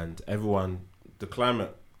 and the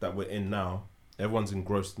climate that we're in now, everyone's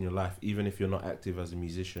engrossed in your life, even if you're not active as a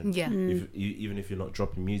musician. Yeah. Even if you're not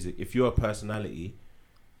dropping music, if you're a personality,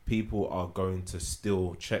 people are going to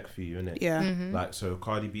still check for you, innit? Yeah. Mm-hmm. Like, so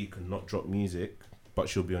Cardi B can not drop music, but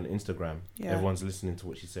she'll be on Instagram. Yeah. Everyone's listening to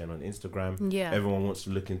what she's saying on Instagram. Yeah. Everyone wants to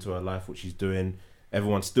look into her life, what she's doing.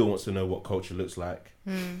 Everyone still wants to know what culture looks like.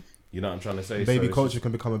 Mm. You know what I'm trying to say? Baby So it's culture just-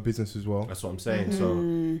 can become a business as well. that's what I'm saying. Mm.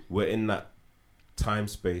 So we're in that time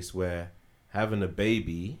space where having a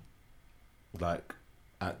baby, like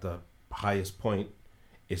at the highest point,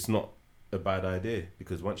 it's not a bad idea,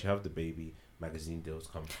 because once you have the baby, magazine deals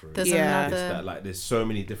come through. There's Yeah. It's another. that, like, there's so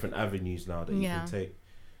many different avenues now that you Yeah. can take.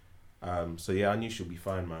 So yeah, I knew she'll be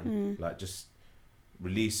fine, man. Like, just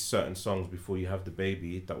release certain songs before you have the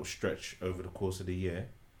baby that will stretch over the course of the year,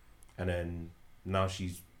 and then now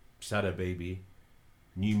she's had her baby,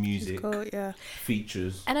 new music, Cool, yeah.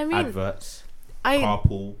 features, And I mean, adverts, I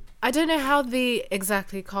carpool. don't know how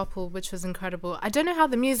exactly carpool, which was incredible. I don't know how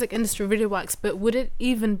the music industry really works, but would it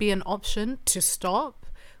even be an option to stop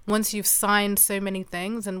once you've signed so many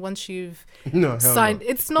things and once you've No, hell signed? no.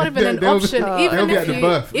 It's not even an They'll be- option. they'll Even be if at the you,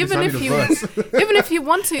 birth, even deciding if the you, verse. even if you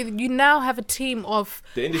want to, you now have a team of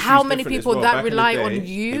The industry's how many different as people well. that Back in the rely day, on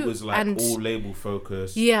you It was like and all label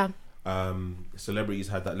focused. yeah, Celebrities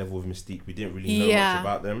had that level of mystique. We didn't really know Yeah. much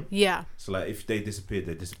about them. yeah. So like, if they disappeared,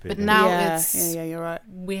 they disappeared. But now yeah, it's yeah, you're right.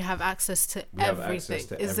 we have access to We have everything. access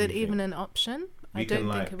to Is it everything. even an option? I We don't can,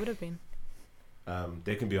 think like- it would have been.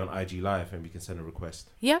 They can be on IG Live and we can send a request.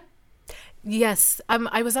 Yeah. Yes.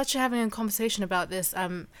 I was actually having a conversation about this,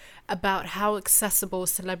 about how accessible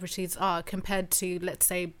celebrities are compared to, let's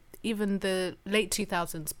say, even the late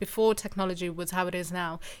 2000s, before technology was how it is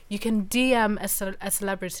now. You can DM a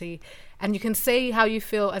celebrity and you can say how you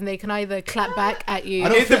feel and they can either clap back at you. I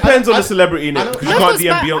don't It think- depends on I- the celebrity, I innit? don't- Because No, you can't of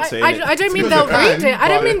DM course, Beyonce. but innit? I don't mean You they'll can, read it. I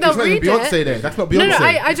don't but mean they'll it's not even read Beyonce it. there. That's not No,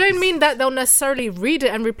 Beyonce. I don't mean that they'll necessarily read it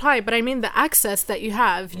and reply, but I mean the access that you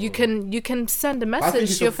have. You can send a I think message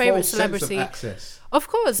it's to your a favorite false sense of celebrity. access. Of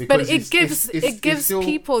course, Because but it's- it gives still-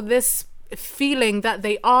 people this feeling that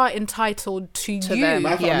they are entitled to To you. them.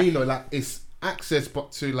 That's what Yeah. I mean, though. Like, it's access,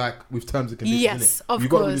 but to like with terms and conditions. Yes, innit? of You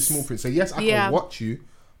got to read the course. small print. So yes, I Yeah. can watch you,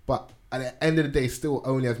 but at the end of the day, it's still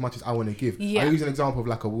only as much as I want to give. Yeah. I use an example of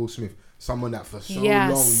like a Will Smith, someone that for so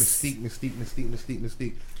Yes. long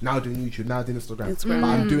mystique. Now doing YouTube, now doing Instagram. Instagram. But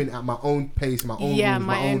I'm doing it at my own pace, my own Yeah, rules,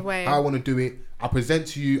 my own way. how I want to do it. I present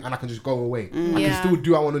to you, and I can just go away. I Yeah. can still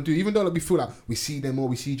do what I want to do, even though like, we feel like we see them more,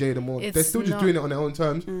 we see Jay them more. They're It's still just not- doing it on their own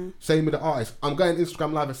terms. Same with the artist. I'm going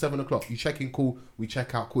Instagram live at 7:00. You check in, cool. We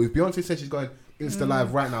check out, cool. If Beyonce says she's going Insta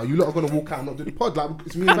live right now, you lot are gonna walk out and not do the pod. Like,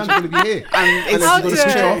 it's me and Van's gonna be here. And it's then I'll she's gonna do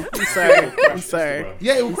switch it. off. I'm sorry. I'm sorry.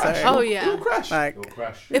 Yeah, it will crash. Oh, It'll- yeah. it'll crash. Like, It'll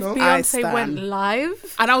crash. If know? I Beyonce went stan.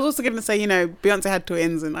 live, and I was also gonna say, you know, Beyonce had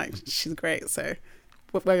twins, and like she's great. So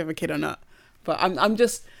whether we have a kid or not, but I'm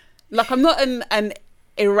just like I'm not an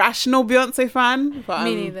irrational Beyonce fan. But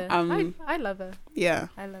me I'm, neither. I love her. yeah.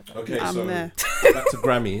 I love her. Okay, I'm so there. back to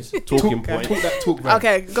Grammys. Talking points. Talk that talk, Van.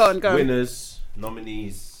 Okay, go on. Winners,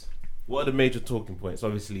 nominees. What are the major talking points?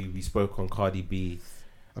 Obviously, we spoke on Cardi B.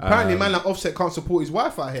 Apparently, man, like Offset can't support his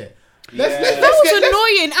wife out here. Yeah. That was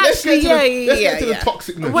annoying, actually. Let's get to the Yeah.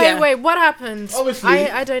 toxicness. Wait, Yeah. what happened? Obviously,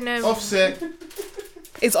 I don't know. Offset.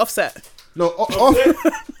 It's Offset. No,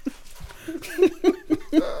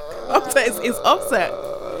 Offset is Offset.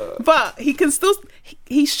 But he can still.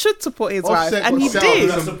 He should support his wife, Offset and he was set up did.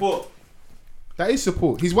 with That support. that is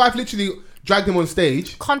support. His wife literally dragged him on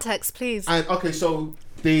stage. Context, please. And okay, so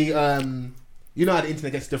the you know how the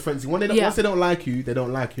internet gets defensive. When they don't, Yeah. once they don't like you, they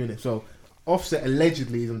don't like you, innit? So Offset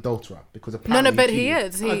allegedly is an adulterer because No, apparently but he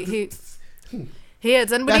cheated. is. He He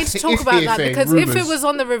is, and we need That's to talk if about they're that saying because if it rumours. was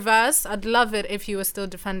on the reverse, I'd love it if you were still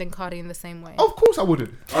defending Cardi in the same way. Of course I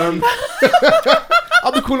wouldn't.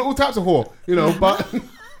 I'll be calling all types of whore, but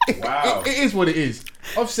Wow. it is what it is.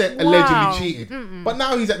 Offset Wow. allegedly cheated. But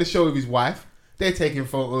now he's at the show with his wife. They're taking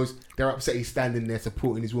photos. They're upset he's standing there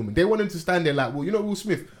supporting his woman. They want him to stand there like, Will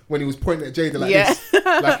Smith when he was pointing at Jada like Yeah. this.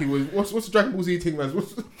 Like he was, what's the Dragon Ball Z thing, man?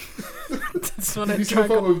 That's what Have I you seen a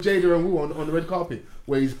photo of Jada and Will on the red carpet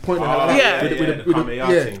where he's pointing at her like, Yeah. with the a- Kamehameha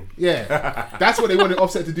thing. yeah. That's what they wanted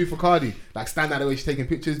Offset to do for Cardi. Like stand out the way she's taking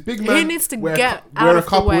pictures. Big man. He needs to wear get wear out a of the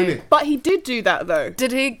couple way. in it. But he did do that though.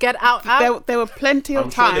 Did he get out? There were plenty of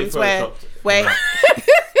I'm sure they times where photoshopped.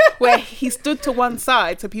 where he stood to one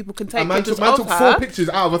side so people can take And man pictures took of 4 her. pictures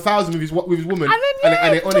out of 1,000 with his woman, And then,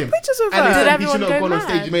 and it on took him. pictures of And her. he Did said he everyone shouldn't have go gone on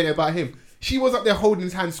stage. mad? He made it about him. She was up there holding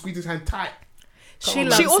his hand, squeezing his hand tight. She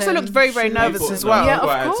She also him. looked very, very nervous People- as well. Yeah, of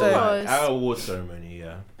people course. at our award ceremony,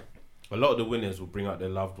 yeah. A lot of the winners will bring out their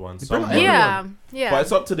loved ones. They bring Some out won't. Yeah, yeah. But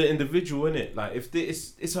it's up to the individual, innit? Like, if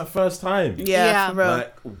it's her first time. Yeah, Yeah. for real.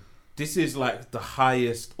 Like, this is like the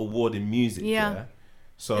highest award in music, Yeah. yeah?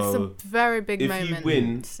 It's So, a very big if moment. you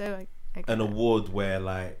win so I get an it. award where,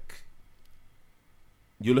 like,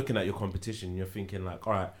 you're looking at your competition, and you're thinking, like,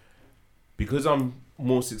 all right, because I'm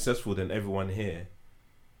more successful than everyone here,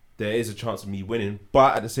 there is a chance of me winning.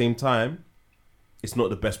 But at the same time, it's not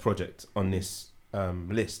the best project on this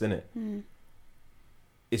list, innit?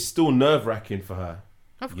 It's still nerve-wracking for her.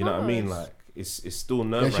 Of You know what I mean? course. Like, it's still Yeah,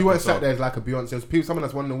 nerve-wracking. she weren't So, sat there as like a Beyonce. It was people, someone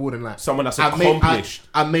that's won an award and like, someone that's I may, accomplished.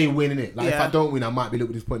 I may win in it. Like if Yeah. I don't win, I might be a little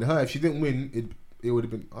bit disappointed. Her, if she didn't win, it would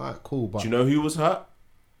have been alright, cool. But Do you know who was hurt?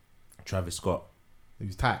 Travis Scott. it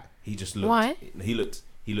was tight. He just looked. Why? He looked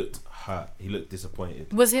hurt. He looked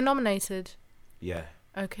disappointed. Was he nominated? Yeah,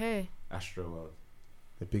 Okay. Astro World.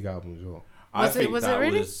 A big album as well. I Was it- think was it that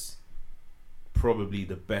really? was probably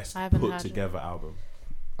the best I haven't put heard it. together album,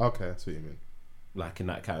 Okay, that's what you mean. like in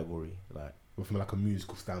that category. Like But from like a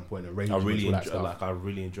musical standpoint, a I range really all that enjoy. stuff. Like I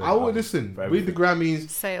really enjoyed. I the would album listen. for Read the Grammys.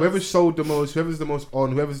 Sales. Whoever's sold the most, whoever's the most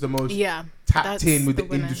on, whoever's the most Yeah. tapped that's in with the the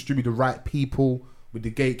winner. industry, with the right people, with the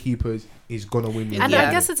gatekeepers, is gonna win. And Yeah.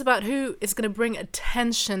 I guess it's about who is going to bring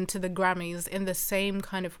attention to the Grammys in the same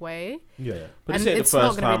kind of way. yeah. But And this ain't the it's not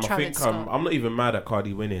first gonna time. be I think Travis Scott. I'm not even mad at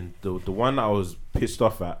Cardi winning. The one that I was pissed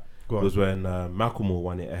off at Go on. was when Macklemore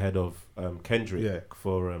won it ahead of Kendrick Yeah.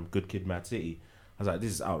 for Good Kid, Mad City. I was like,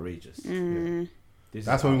 this is outrageous. Yeah. This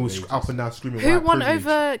That's is when we was outrageous. up and down screaming. Who white won privilege.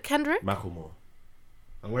 over Kendrick? Macklemore.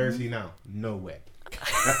 And where is he now? Nowhere.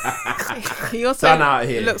 He also Done out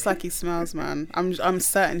here. looks like he smells, man. I'm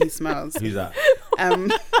certain he smells. Who's that?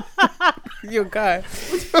 Your guy.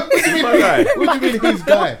 Who's my guy? What do you mean his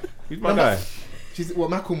guy? Who's my guy? She's what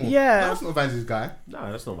Macklemore? Yeah. No, that's not Vance's guy.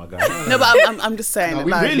 No, that's not my guy. No, but I'm just saying. No, that,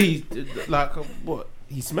 like, Really, like what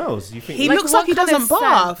he smells? You think he Like, looks like what he kind doesn't of scent?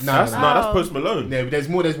 bath. No, that's no, no, that's Oh. Post Malone. Yeah, but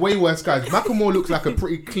there's way worse guys. Macklemore looks like a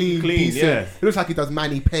pretty clean, decent. yeah. He looks like he does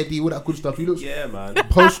mani pedi, all that good stuff. He looks Yeah, man.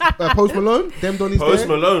 Post Malone. Them done his Post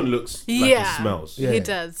there. Malone looks like Yeah. he smells. Yeah. He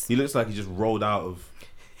does. He looks like he just rolled out of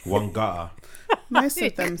one gutter. Most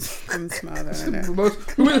of them smell though, innit?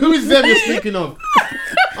 Who is them you're speaking of?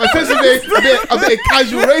 I sense a bit of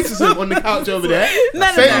casual racism on the couch over there.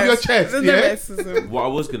 Say it with your chest, There's yeah? no racism. What I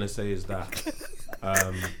was gonna say is that,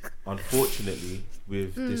 unfortunately,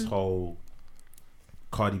 with this whole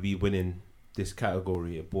Cardi B winning this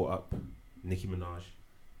category, it brought up Nicki Minaj.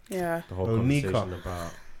 Yeah. The whole Oh, Nika. conversation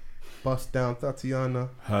about Bust down Tatiana.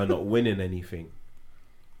 her not winning anything.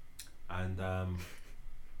 And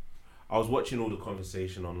I was watching all the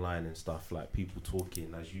conversation online and stuff, like people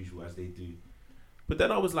talking as usual as they do. But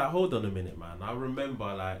then I was like, hold on a minute, man. I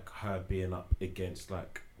remember like her being up against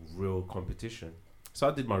like real competition. So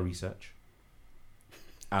I did my research.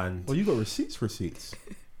 And Well, you got receipts.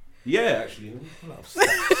 yeah, actually, let me pull up.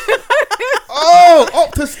 Oh,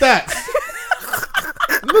 Optastats.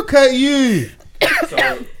 Look at you.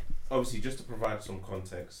 So obviously, just to provide some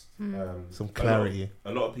context, Some clarity.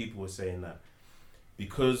 A lot of people were saying that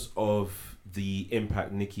because of the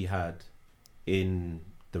impact Nicki had in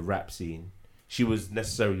the rap scene, she was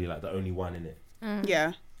necessarily like the only one in it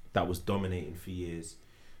Yeah. that was dominating for years.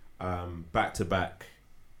 Back to back,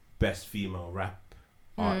 best female rap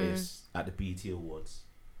artist at the BET Awards.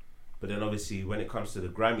 But then obviously, when it comes to the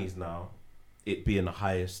Grammys now, it being the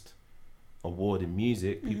highest award in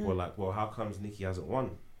music, people are like, well, how comes Nicki hasn't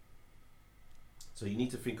won? So you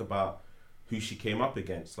need to think about who she came up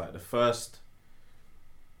against. Like the first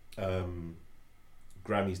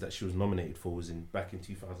Grammys that she was nominated for was back in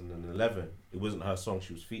 2011. It wasn't her song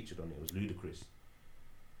she was featured on, it was Ludacris.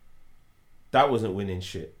 That wasn't winning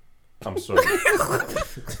shit. I'm sorry.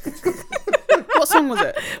 What song was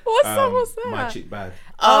it? What song was that? My Chick Bad.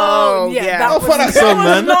 Oh, yeah. That Oh, was, fuck that song, was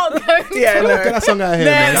man. not going to- Yeah, Get that song out of here,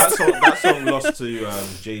 man. That song lost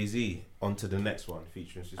to Jay-Z. On to the next one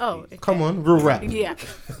featuring Swiss Oh, Beats. okay. Come on, real rap. Yeah.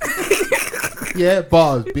 Yeah,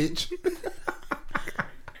 bars, bitch.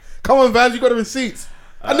 Come on, Vans, you got the receipts.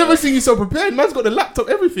 I've never seen you so prepared. Man's got the laptop,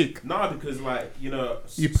 everything. No, because like you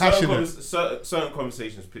passionate. certain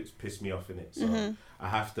conversations piss me off in it, so I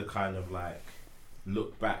have to kind of like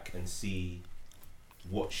look back and see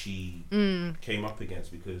what she came up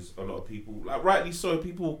against, because a lot of people, like rightly so,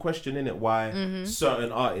 people questioning it why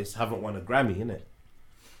certain artists haven't won a Grammy in it.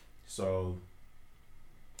 So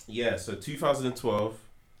yeah, so 2012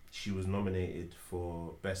 she was nominated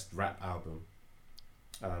for Best Rap Album,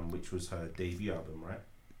 which was her debut album, right?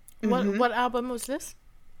 What album was this?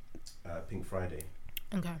 Pink Friday.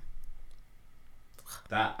 Okay.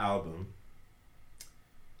 That album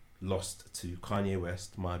lost to Kanye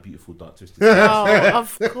West, My Beautiful Dark Twisted Fantasy. Oh,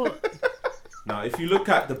 of course. Now, if you look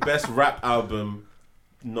at the best rap album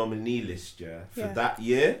nominee list, for that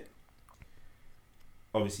year,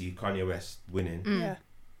 obviously Kanye West winning. Yeah.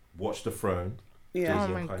 Watch the Throne. Yeah. Oh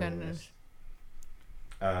Jay-Z my and Kanye goodness.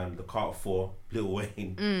 West. The Carter 4, Lil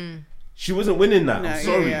Wayne. She wasn't winning that. No, I'm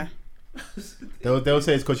sorry. yeah. They'll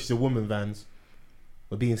say it's because she's a woman, Vans.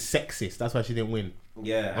 We're being sexist. That's why she didn't win.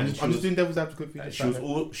 Yeah, I'm and just doing devil's advocate for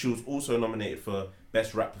you. she was also nominated for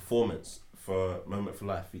Best Rap Performance for Moment for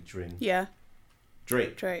Life featuring Yeah.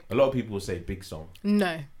 Drake. Drake. A lot of people say big song.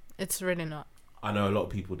 No, it's really not. I know a lot of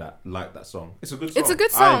people that like that song. It's a good song. It's a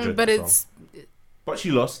good I song, enjoyed but that it's... song. But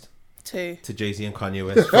she lost Two. to Jay-Z and Kanye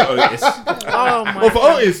West for Otis. Oh my Well, for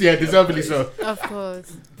God. Otis, yeah, deservedly so. Of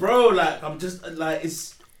course. Bro, like, I'm just, like,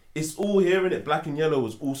 it's all here in it. Black and Yellow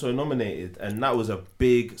was also nominated, and that was a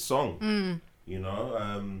big song. You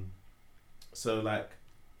know? So, like,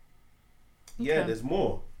 yeah, Okay. there's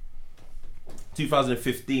more.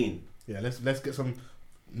 2015. Yeah, let's get some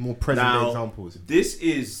more present day Now, examples. this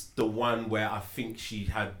is the one where I think she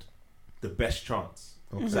had the best chance.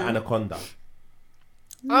 It's Anaconda.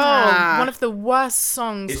 Oh, one of the worst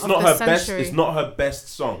songs It's of not the her century. best. It's not her best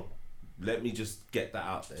song. Let me just get that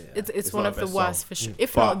out there. Yeah. It's one not of her the best worst song. for sure,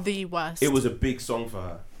 if But not the worst. It was a big song for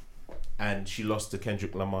her, and she lost to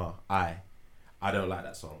Kendrick Lamar. I don't like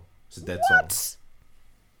that song. It's a dead song,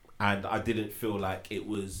 and I didn't feel like it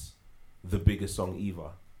was the biggest song either.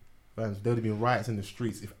 Vans, there would have been riots in the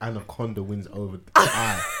streets if Anaconda wins over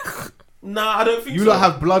I. Nah, I don't think You so. lot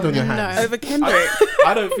have blood on your No. hands. Over Kendrick.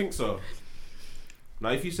 I don't think so. Now,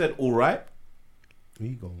 if you said all right, We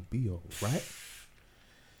gonna be alright.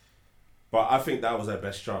 but I think that was her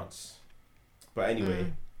best chance. But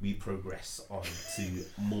anyway, we progress on to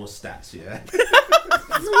more stats. Yeah.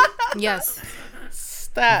 Yes.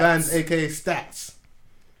 Stats. Vans, aka Stats.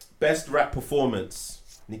 Best rap performance: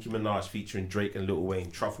 Nicki Minaj featuring Drake and Lil Wayne,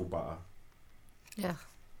 Truffle Butter. Yeah.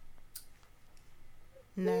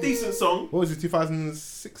 No. Decent song. What was it?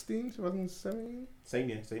 2016, 2017? Same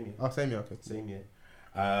year. Oh, same year. Okay. Same year.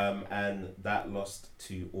 And that lost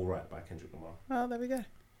to All Right by Kendrick Lamar. Oh, there we go.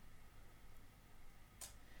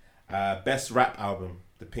 Best rap album,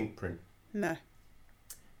 The Pink Print. No.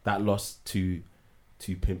 That lost to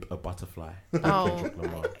Pimp a Butterfly. Oh. Kendrick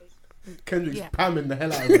Lamar. Kendrick's Yeah. pamming the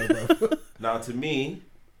hell out of her, bro. Now, to me,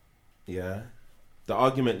 yeah, the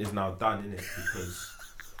argument is now done, innit? Because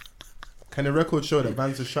Can the record show that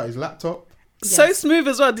Vans has shut his laptop? Yes. So smooth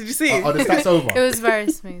as well. Did you see? Are the stats over? It was very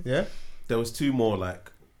smooth. Yeah? there was two more like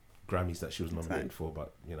Grammys that she was Fine. nominated for,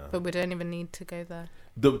 but you know, But we don't even need to go there.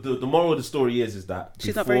 the moral of the story is that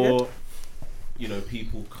She's before, not very good. you know,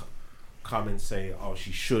 people come and say, oh,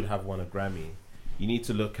 she should have won a Grammy, you need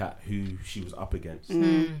to look at who she was up against.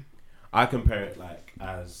 I compare it like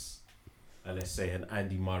as, let's say, an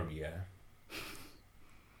Andy Murray, yeah,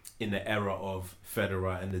 in the era of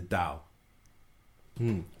Federer and Nadal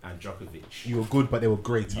and Djokovic. You were good, but they were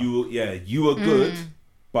greater. You were good,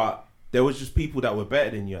 but there was just people that were better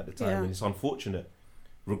than you at the time, Yeah. and it's unfortunate,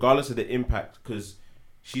 regardless of the impact, because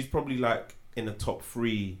she's probably like in the top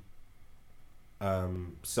 3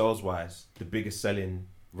 sales wise, the biggest selling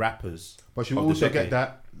rappers. But you of the also get decade.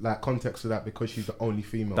 that like context to that because she's the only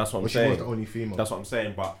female. That's what I'm Well, saying. She was the only female. That's what I'm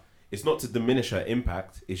saying, but it's not to diminish her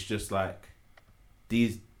impact. It's just like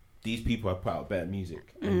these people have put out better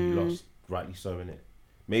music, and you lost, rightly so, innit?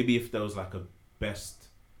 Maybe if there was like a best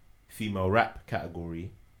female rap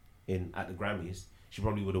category at the Grammys, she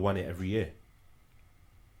probably would have won it every year.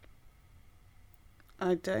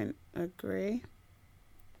 I don't agree.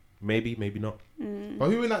 Maybe not. But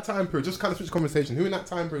who in that time period, just kind of switch conversation, who in that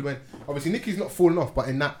time period when, obviously Nicki's not falling off, but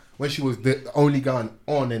in that, when she was the only girl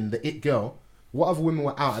on and the it girl, what other women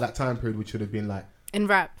were out at that time period which would have been like, In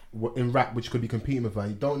rap. in rap which could be competing with her.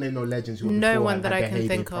 You don't name no legends who were No before one and that had I their can heyday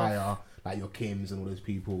think of. prior, like your Kims and all those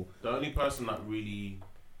people. The only person that really...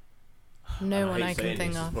 No and one hate I can saying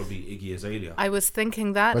think this, is of. probably Iggy Azalea. I was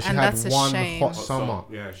thinking that, But she and had that's a one shame. hot summer. Song.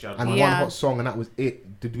 Yeah, she had And one. Yeah. one hot song, and that was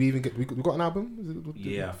it. Did we even get? We got an album?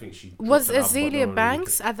 Yeah, I think she... Was dropped an album, but no Azealia one really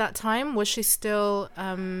Banks could- at that time? Was she still?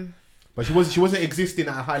 But she wasn't existing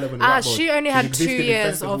at a high level. In the rap world. She only She had 2 existed in years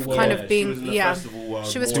festival of world. kind Yeah, of being. She was in the Yeah, festival world,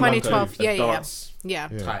 she was more like 2012. a Yeah, yeah. dance yeah,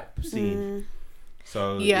 Yeah. type scene.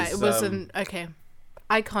 So yeah. it's, It wasn't okay.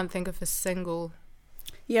 I can't think of a single.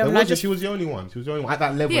 Yeah, There when I wasn't, just she was the only one. She was the only one at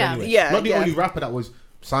that level. Yeah. Anyway. Yeah, Not the yeah. only rapper that was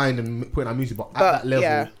signed and putting out music, but at But, that level,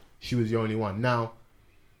 yeah. she was the only one. Now,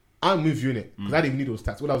 I'm with you in it because I didn't even need those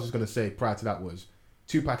stats. What I was just gonna say prior to that was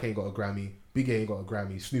Tupac ain't got a Grammy, Biggie ain't got a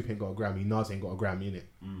Grammy, Snoop ain't got a Grammy, Nas ain't got a Grammy in it.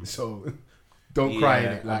 So don't cry in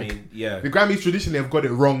it. Like I mean, yeah. the Grammys traditionally have got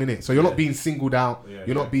it wrong in it. So you're Yeah. not being singled out. Yeah, you're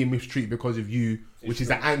yeah. not being mistreated because of you, which is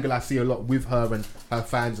the angle I see a lot with her and her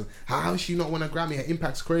fans. And how has she not won a Grammy? Her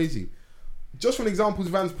impact's crazy. Just from examples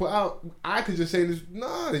Vans put out, I could just say this.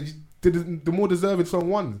 Nah, the more deserving song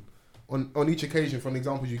won on each occasion from the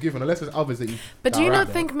examples you've given. Unless there's others that you. But that do you are not out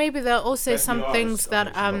there. think maybe there are also Best some new things artist,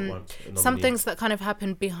 that I think she got one, a some nominee. things that kind of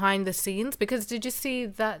happened behind the scenes? Because did you see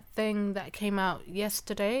that thing that came out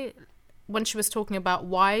yesterday when she was talking about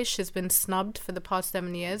why she's been snubbed for the past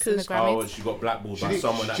 7 years in the 'Cause- Grammys? Oh, she got blackballed She by didn't-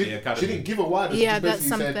 someone at she- the academy. She didn't give a why. Yeah, She that's basically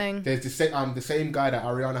said something. There's the same guy that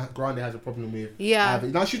Ariana Grande has a problem with. Yeah.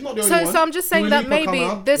 Now she's not the only one. So I'm just saying Dua that Lipa come maybe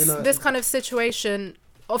out this in a- this kind of situation,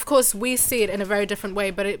 of course, we see it in a very different way,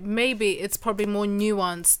 but it's probably more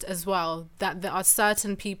nuanced as well. That there are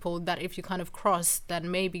certain people that if you kind of cross, then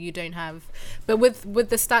maybe you don't have. But with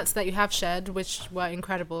the stats that you have shared, which were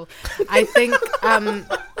incredible, I think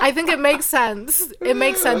it makes sense. It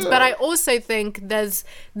makes sense. But I also think there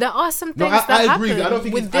are some No, things that I happen agree. I don't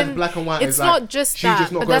think it's within. as black and white. It's as not like, just she's that,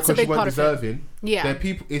 just not but going that's a because she big weren't part of it. deserving. Yeah. There are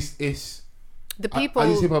people. It's. The people. I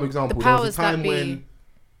use hip hop example. the There was powers a time that be. when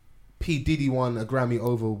P Diddy won a Grammy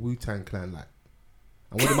over Wu-Tang Clan, like.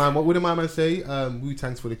 And what did my man say?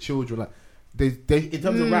 Wu-Tang's for the children. Like, they in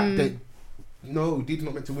terms of rap, Diddy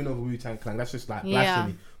not meant to win over Wu-Tang Clan. That's just like Yeah.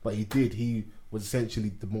 blasphemy. But he did. He was essentially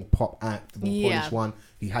the more pop act, the more Yeah. polished one.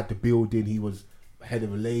 He had the building. He was head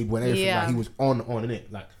of a label and everything. Yeah. Like, he was on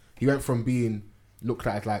it. Like, he went from being looked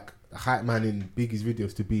at as like a hype man in Biggie's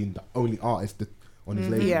videos to being the only artist on his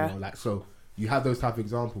label. Yeah. You know? Like, so you have those type of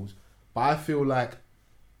examples. But I feel like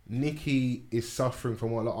Nicki is suffering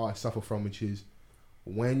from what a lot of artists suffer from, which is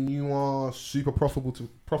when you are super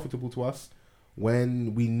profitable to us,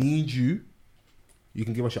 when we need you, you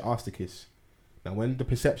can give us your ass to kiss. Now, when the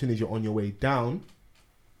perception is you're on your way down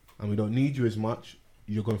and we don't need you as much,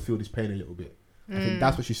 you're going to feel this pain a little bit. I think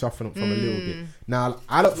that's what she's suffering from a little bit. Now,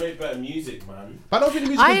 I don't Way better music, man. think the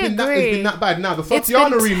music I has agree. been that bad. Now, the It's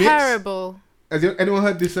Tatiana been remix. terrible. Has anyone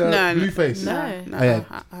heard this Blueface? No. No, Oh,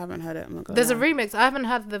 yeah. I haven't heard it. I'm not gonna There's a lie. remix. I haven't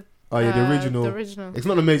had the. Oh, yeah, the original. The original. It's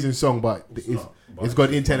not an amazing song, but it's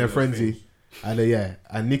got internet one of those frenzy. things. And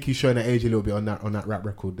and Nicki's showing her age a little bit on that rap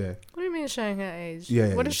record there. What do you mean showing her age?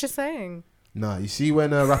 Yeah, What yeah. is she saying? Nah, you see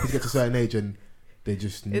when rappers get to a certain age and they're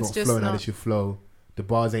just It's not just flowing how not. they should flow. The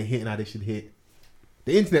bars ain't hitting how they should hit.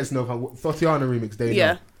 The internet's no fun. Tatiana remix, they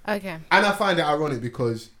Yeah. know. Okay. And I find it ironic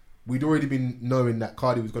because we'd already been knowing that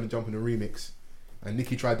Cardi was going to jump in the remix, and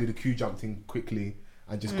Nicki tried to do the Q jump thing quickly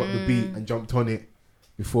and just got the beat and jumped on it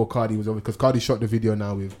before Cardi was over. Because Cardi shot the video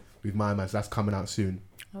now with My Man, so that's coming out soon.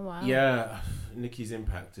 Oh wow. Yeah, Nicki's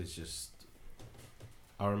impact is just...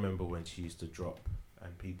 I remember when she used to drop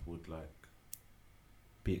and people would like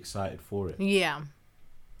be excited for it. Yeah.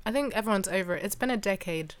 I think everyone's over it. It's been a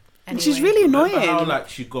decade. Anyway. She's really Remember annoying. how like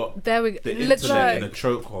she got There we go. the Let's internet in like. a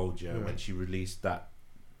chokehold, when she released that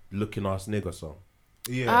 "Looking Ass Nigga" song.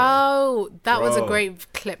 Yeah. Oh, that was a Bro.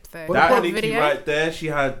 great clip though. But That the Nicki video. right there, she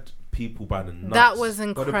had people by the nuts. That was But the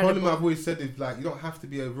incredible. problem I've always said is like you don't have to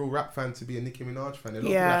be a real rap fan to be a Nicki Minaj fan. A lot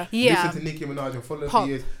of Yeah. people, Yeah. listen to Nicki Minaj and follow her Pop. for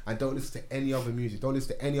years and don't listen to any other music. Don't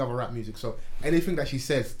listen to any other rap music. So anything that she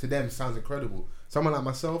says to them sounds incredible. Someone like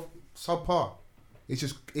myself, subpar.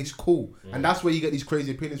 It's cool. And that's where you get these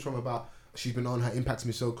crazy opinions from about she's been on, her impact's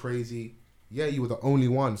me so crazy. Yeah, you were the only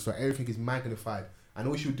one, so everything is magnified. And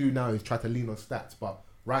all she'll do now is try to lean on stats. But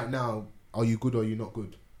right now, are you good or are you not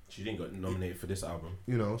good? She didn't get nominated for this album,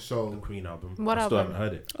 You know, the so Queen album. What I still album? haven't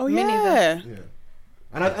heard it. Oh Me yeah. yeah.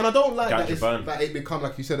 And I don't like that, Ganja Burn. that it become,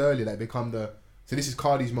 like you said earlier, that it become so this is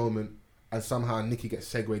Cardi's moment and somehow Nicki gets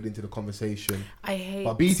segued into the conversation. I hate.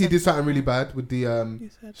 But BT did something really bad with the You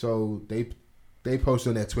said. so they posted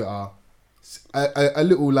on their Twitter, a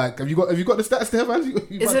little like. Have you got the stats there, man?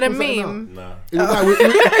 Is it a meme? Nah. It was like,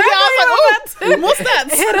 What's that?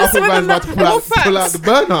 I thought man's about to pull out the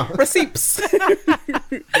burner. Receipts.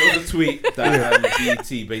 There was a tweet that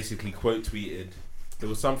BET basically quote tweeted. There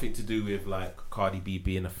was something to do with like Cardi B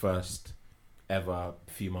being the first ever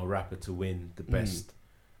female rapper to win the best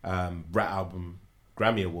rap album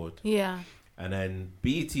Grammy Award. Yeah. And then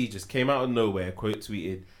BET just came out of nowhere, quote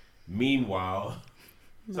tweeted, meanwhile,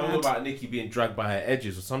 something about Nicki being dragged by her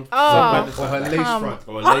edges or something. Oh, Or her lace front.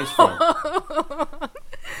 Or a lace front.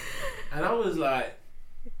 And I was like,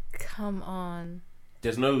 come on.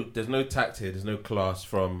 there's no tact here, there's no class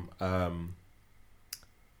from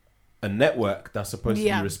a network that's supposed to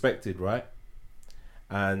be respected, right?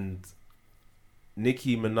 And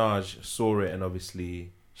Nicki Minaj saw it, and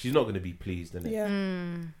obviously she's not going to be pleased in it.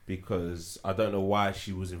 Yeah. Because I don't know why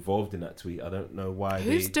she was involved in that tweet. I don't know why.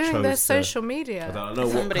 Who's they doing chose their to- social media? I don't know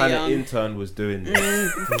what Somebody kind young. of intern was doing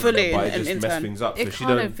Fully but it an just messed intern. things up. It So she can't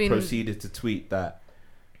done have been- proceeded to tweet that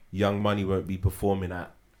Young Money won't be performing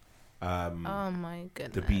at Oh my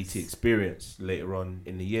goodness. the BT Experience later on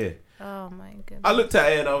in the year. Oh my goodness. I looked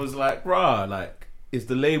at it and I was like, rah, like, is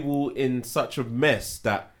the label in such a mess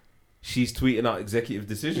that she's tweeting out executive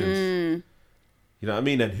decisions? You know what I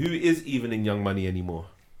mean? And who is even in Young Money anymore?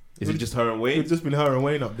 Is it just her and Wayne? It's just been her and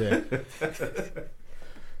Wayne up there.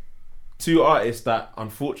 Two artists that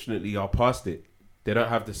unfortunately are past it. They don't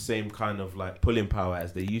have the same kind of like pulling power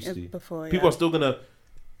as they used to. Before, People are still gonna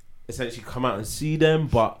essentially come out and see them,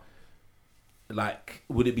 but like,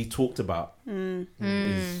 would it be talked about?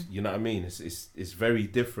 Is, you know what I mean? It's very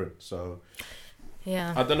different. So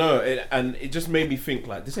Yeah. I don't know, and it just made me think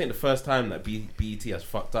like this ain't the first time that BET has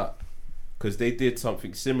fucked up, because they did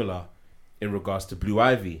something similar in regards to Blue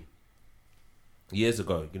Ivy years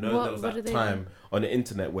ago. You know, there was what did that they time on the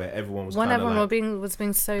internet where everyone was When kind of everyone like was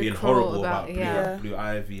being so being cruel horrible about about Yeah. Blue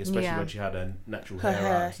Ivy, especially Yeah. when she had her natural Her hair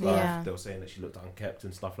out hair, and stuff. yeah. They were saying that she looked unkept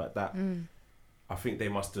and stuff like that. I think they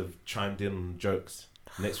must have chimed in on jokes.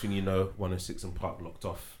 Next thing you know, 106 and Park locked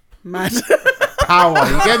off. mad. Power,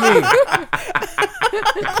 you get me?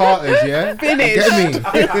 The Carters, yeah? Finished. You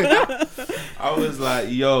get me? I was like,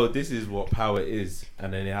 yo, this is what power is.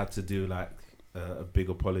 And then they had to do like a big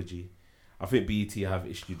apology. I think BET have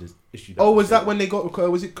issued. Oh, was that when they got?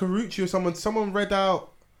 Was it Karuchi or someone? Someone read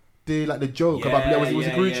out the joke about was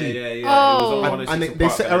it Karuchi? Yeah. Oh. It was on And 106 they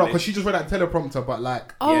Park, set her and up because she just read that teleprompter, but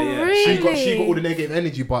like Oh, yeah. really? she got all the negative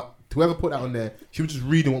energy, but whoever put that on there, she was just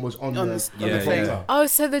reading what was on the Yeah, prompter. yeah. Oh,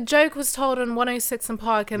 so the joke was told on 106 and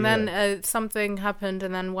Park, and Yeah. then something happened,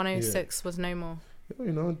 and then 106 was no more.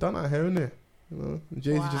 You know, done out here, innit? You know,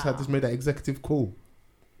 Jay-Z just made that executive call.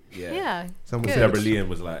 Yeah. Someone Good. said, Deborah Liam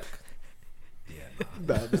was like,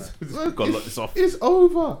 gotta lock this off. it's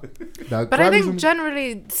over. But I think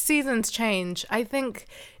generally seasons change. I think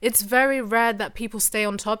it's very rare that people stay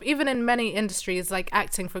on top. Even in many industries, like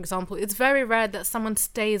acting, for example, it's very rare that someone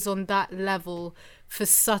stays on that level for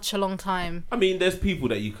such a long time. I mean, there's people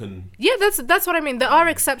that you can. Yeah, that's what I mean. There are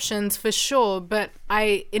exceptions for sure, but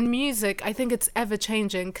in music, I think it's ever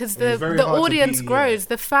changing because It's very the hard to audience be, grows,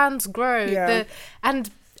 the fans grow, Yeah.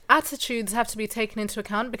 and attitudes have to be taken into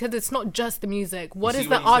account because it's not just the music. What You is see,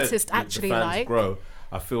 the when you said artist the actually fans like? Grow.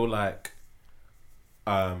 I feel like,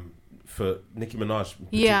 for Nicki Minaj in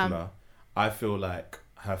Yeah. particular, I feel like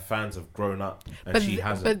her fans have grown up and But she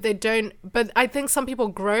hasn't. But they don't. But I think some people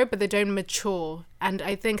grow, but they don't mature, and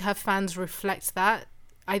I think her fans reflect that.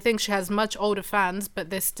 I think she has much older fans, but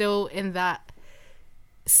they're still in that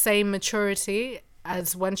same maturity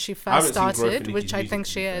as when she first haven't seen growth in started, Nicki's which I music, think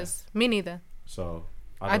to she be fair. is. Me neither. So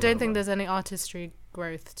I don't know, think man. there's any artistry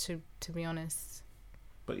growth, to be honest.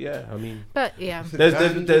 But yeah, I mean, But yeah, there's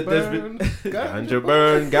been Ganja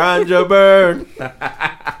ganja burn.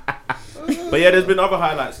 But yeah, there's been other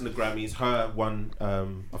highlights in the Grammys. Her won,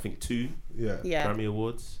 I think 2 Yeah. Grammy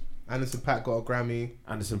awards. Anderson .Paak got a Grammy.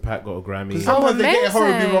 Anderson .Paak got a Grammy. Because sometimes they get it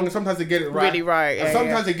horribly amazing. wrong, and sometimes they get it right. Really right, And yeah,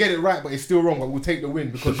 sometimes they get it right, but it's still wrong. But we'll take the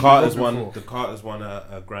win because The Carters we won. before. The Carters won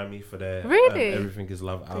a Grammy for their Really? Everything Is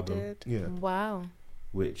Love They album, did. Yeah. wow.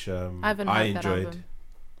 which I haven't I heard that enjoyed. album.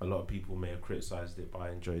 A lot of people may have criticised it, but I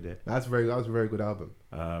enjoyed it. That was a very good album.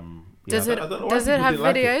 Yeah, Does I it don't know why does it people have didn't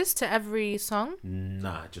like it. videos to every song?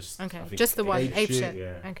 Nah, just Okay, I think just the one. Ape Ape Shit, Shit.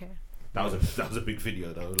 yeah. Okay, That was a big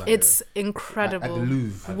video though. Like, it's At incredible. the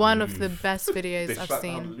Louvre. At One the of the Louvre. best they videos shut I've down the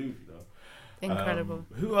seen. Louvre, you know. Incredible.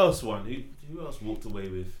 Who else won? Who else walked away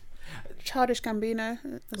with? Childish Gambino.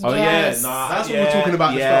 as Oh well. Yes. yeah, nah. That's what yeah, we're talking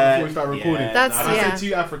about at the start before we start recording. That's- And I yeah. said to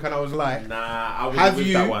you, Africa, and I was like, Nah, I was Have with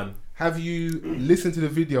you- that one. have you listened to the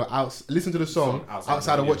video listen to the song Outside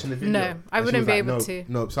outside the of video. watching the video? No, I And she wouldn't was be like, able nope, to.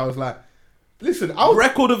 Nope. So I was like, Listen, I'll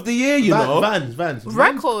Record of the year, you know. Vans.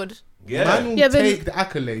 Record. Yeah. Man will Yeah, but- take the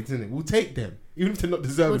accolades, innit? We'll take them, even if they're not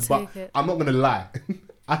deserved. We'll But take it. I'm not gonna lie.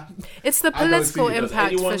 It's the I don't political see it. Does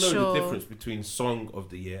impact anyone for know sure. the difference between song of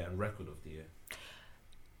the year and record of the year?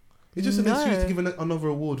 It's just an No. excuse to give another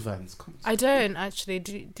award, Vans. Come on. I don't actually.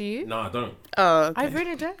 Do you? No, I don't. Oh, okay. I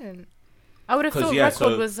really don't. I would have 'Cause, thought yeah, record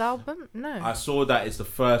so was album. No. I saw that it's the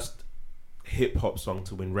first hip hop song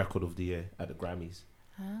to win record of the year at the Grammys.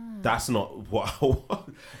 Ah. That's not what I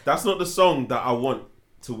want. That's not the song that I want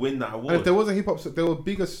to win that And if award. there was a hip hop, there were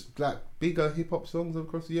bigger hip hop songs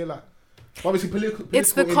across the year. Like obviously, political.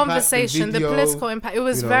 It's the impact, conversation, the video. political impact. It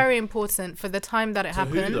was you know. very important for the time that it To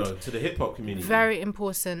who happened. though? To the hip hop community. Very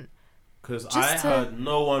important. Because Just I to- heard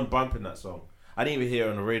no one bumping that song. I didn't even hear it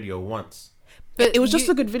on the radio once. But It was just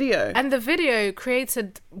you- a good video. And the video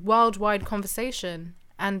created worldwide conversation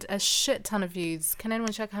and a shit ton of views. Can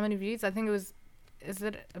anyone check how many views? I think it was. Is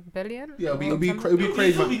it 1 billion? Yeah, it'll Or be something?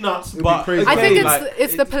 crazy. It'll be nuts, It'll be but crazy. I think Again,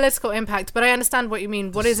 it's the political impact, but I understand what you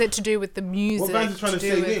mean. What is it to do with the music? What Vans is trying to say?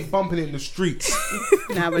 do We with- ain't bumping it in the streets.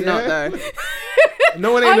 Nah, we're Yeah. not though.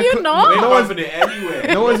 No one Are ain't in you the not? we ain't No one's, bumping it anywhere.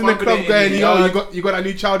 no one's in the Bumping club it going, the yo, yard. you got that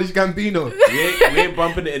new Childish Gambino. We ain't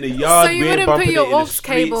bumping it in the yard. So you we ain't wouldn't put bumping your it in the aux streets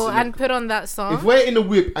cable and and put on that If song? we're in the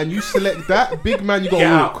whip and you select that, big man, you got Get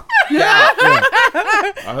to out. walk. Get out.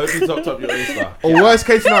 I hope you topped up your Insta. Or worst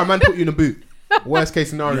case scenario, man, put you in a boot. Worst case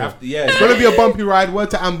You scenario. have to, yeah. It's gonna be a bumpy ride, word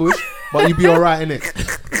to ambush, but you be alright in it.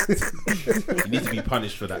 You need to be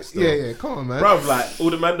punished for that still. Yeah, come on, man. Bruv, like all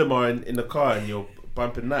the mandem are in the car and you're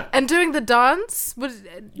bumping that. And doing the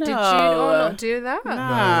did you all not do that?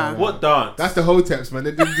 Nah. What dance? That's the hoteps, man.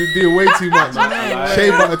 They do way too much. Like- Shea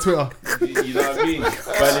butter Twitter. You know what I mean?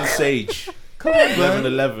 Burning sage. Come on, man.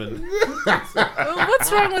 11-11.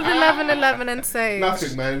 What's wrong with 11-11 and say?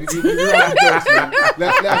 Nothing, man. We run some jokes, man.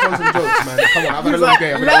 Let us run some jokes, man. Come on, I've had a long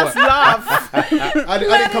day. I'm Let's at work. laugh. I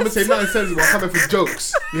didn't come and say nothing sensible. I'm coming for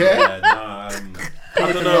jokes. Yeah? Yeah, nah,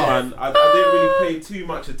 I don't know, man. I didn't really pay too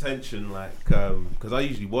much attention, like, because I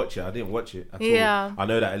usually watch it. I didn't watch it at Yeah. all. I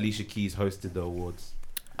know that Alicia Keys hosted the awards,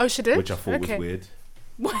 Oh, she did? which I thought Okay. was weird.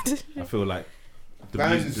 What? I feel like the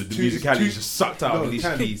Bands, musicality two- is just sucked out of no, Alicia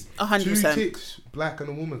can- Keys. 100%. 2 chicks, black and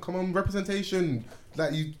a woman. Come on, representation.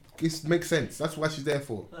 Like it makes sense. That's what she's there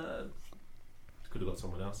for. Could have got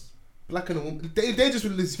someone else. Black and a woman. They just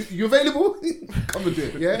you available? Come and do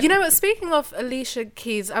it. Yeah. You know what? Speaking of Alicia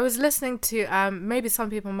Keys, I was listening to maybe some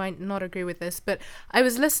people might not agree with this, but I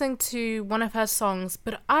was listening to one of her songs,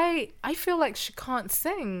 but I feel like she can't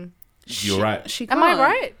sing. You're right. She Am I can't.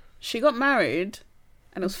 right? She got married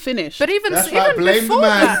and it was finished. But even That's right. even Blame the before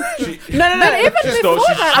man. that, no. but even She's before not-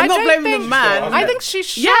 she's- that, I'm I not don't blaming think the man. I think she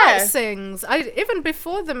shout Yeah. sings. Even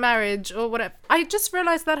before the marriage or whatever. I just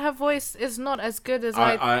realized that her voice is not as good as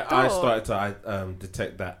I I thought. started to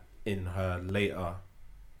detect that in her later,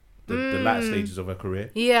 the latter stages of her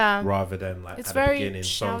career, Yeah. rather than like It's at the very beginning,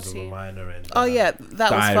 Songs of a shouty. Minor and Oh yeah,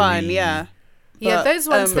 that was Diary. fine. Yeah. Yeah, But, those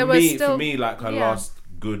ones um, they For were me, still. for me, like her yeah. last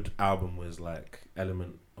good album was like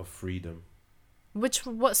Element of Freedom,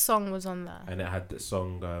 What song was on that? and it had the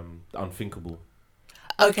song Unthinkable,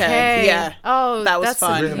 Okay. Yeah. Oh, That was that's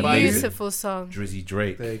fine. a Written by you. beautiful song. Drizzy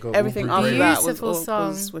Drake. There you go. Everything All after three. that was, Beautiful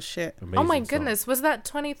song. was shit. Oh Amazing my song. goodness, was that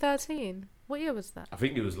 2013? What year was that? I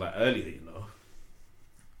think it was like earlier, you know,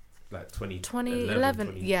 like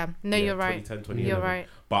 2011. Yeah, no, you're right. 2010, You're 2011. right.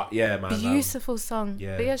 But yeah, man. Beautiful song.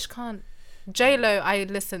 yeah. But yeah, she can't. J-Lo, I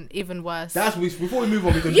listen even worse. Before we move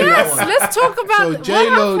on, we can do that yes, one. let's talk about So what J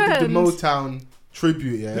Lo did the happened. Motown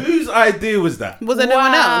tribute. Yeah. Whose idea was that? Was there no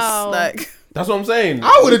one Wow. else? Like, That's what I'm saying.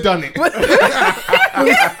 I would have done it.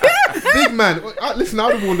 Big man. Listen, I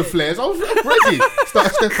would have worn the flares. I was ready.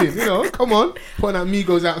 Start stepping, you know. Come on. Putting that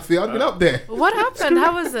Migos outfit. I'd been up there. What happened?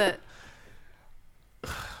 How was it?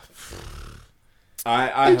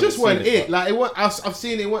 I It just haven't went seen it. Like, it went, I've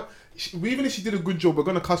seen it. Even if she did a good job, we're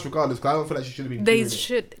going to cuss regardless because I don't feel like she should have been They doing it.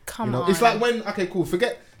 should come You know? on. It's like when, okay, cool.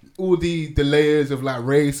 Forget all the layers of like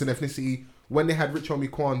race and ethnicity. When they had Rich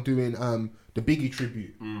Homie Quan doing the Biggie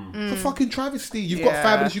tribute. It's a fucking travesty. You've got Yeah.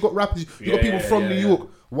 fabulous, you've got rappers, you've got people from New yeah. York.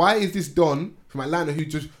 Why is this Don from Atlanta who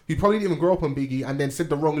probably didn't even grow up on Biggie and then said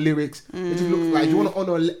the wrong lyrics? It just looks like you want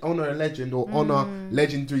to honor a legend or honor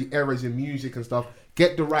legendary eras in music and stuff.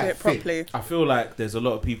 Get the right do it fit. properly. I feel like there's a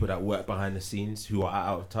lot of people that work behind the scenes who are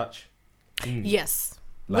out of touch. yes,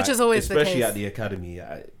 Like, which is always the especially case. at the Academy,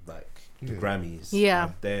 like the Yeah. Grammys. Yeah.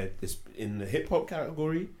 They're in the hip hop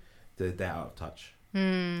category. They're out of touch.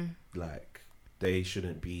 Like they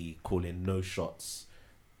shouldn't be calling no shots,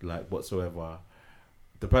 like whatsoever.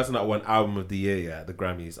 The person that won album of the year at the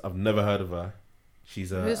Grammys, I've never heard of her. She's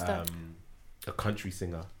Who's that? a country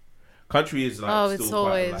singer. Country is like Oh, still it's quite,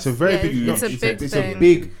 always- like, It's a very Yeah, big. it's a big It's thing. a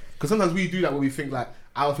big. Because sometimes we do that where we think like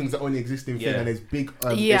our things are only existing thing, Yeah. and there's big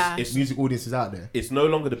Yeah. it's- music audiences out there. it's no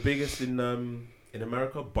longer the biggest in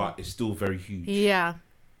America, but it's still very huge. Yeah,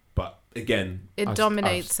 But again, it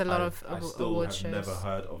dominates a lot I of still award have shows. never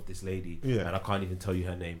heard of this lady, Yeah. and I can't even tell you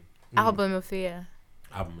her name. Album of the year.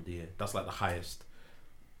 Album of the year. That's like the highest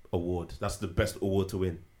award. That's the best award to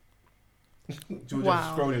win. Georgia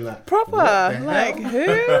Wow. scrolling like Proper. what the Like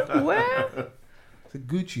hell? who? Where? It's a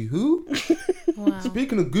Gucci. Who? Wow.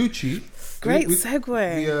 Speaking of Gucci, Great we-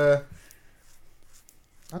 segue. the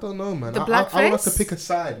I don't know, man. The I want us to blackface? pick a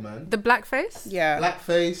side, man. The blackface. Yeah.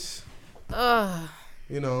 Blackface, Ugh.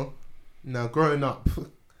 you know. Now, growing up,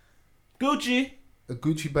 Gucci. a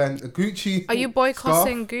Gucci band, a Gucci. Are you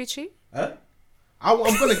boycotting Gucci? Huh? I'm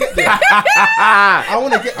gonna get there. I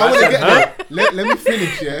want to get there. Let me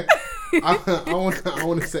finish, yeah. I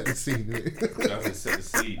want to set the scene. Doesn't set the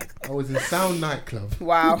scene. I was in Sound nightclub,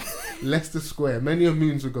 Wow. Leicester Square, many a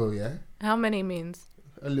moons ago, yeah. How many means?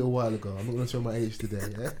 A little while ago. I'm not gonna show my age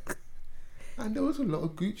today, yeah. And there was a lot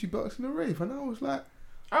of Gucci belts in the rave, and I was like,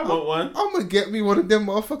 I want one. I'm gonna get me one of them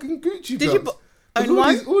motherfucking Gucci Did you belts. own 'Cause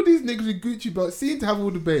one? all these niggas with Gucci belts seem to have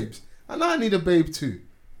all the babes, and I need a babe too.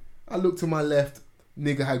 I looked to my left,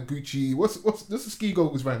 nigga had Gucci. What's the ski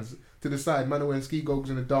goggles vans to the side? Man wearing ski goggles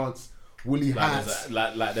in the dance, woolly Like hats, there's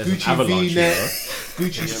an Gucci avalanche, V-neck, you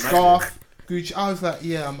know? Gucci Can you scarf, Gucci. I was like,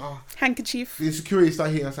 yeah, I'm. Handkerchief. The security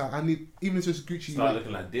started hitting. I was like, I need even if it's just Gucci. Start like,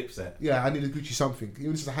 looking like Dipset. yeah, I need a Gucci something.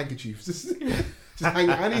 Even if it's a handkerchief. Just hang,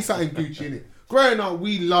 I need something Gucci in it. Growing up,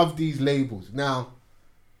 we love these labels. Now,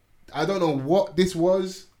 I don't know what this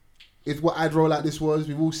was. It's what I'd roll out this was.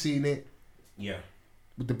 We've all seen it Yeah.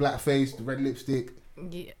 with the black face, the red lipstick.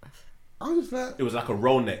 Yeah. I was like, It was like a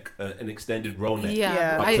roll neck, an extended roll neck.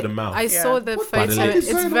 Yeah. Up I, to the mouth. I Yeah. saw the What the photo. heck is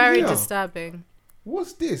It's going on very here? disturbing.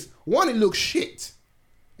 what's this? One, it looks shit.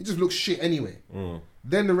 It just looks shit anyway. Mm.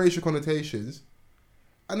 Then the racial connotations.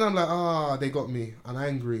 And I'm like, they got me. I'm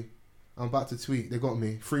angry. I'm about to tweet. They got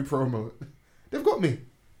me. Free promo. They've got me.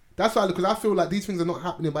 That's why, because I feel like these things are not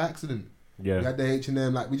happening by accident. Yeah. We had the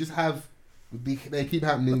H&M, like we just have, they keep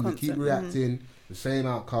happening, The we keep concept, reacting, the same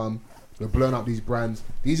outcome. We're blowing up these brands.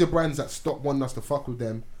 These are brands that stopped wanting us to fuck with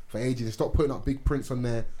them for ages. They stopped putting up big prints on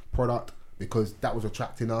their product because that was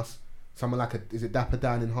attracting us. Someone like is it Dapper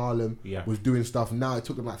Dan in Harlem Yeah. was doing stuff. Now it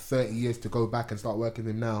took them like 30 years to go back and start working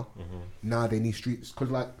with them now. Mm-hmm. Now they need streets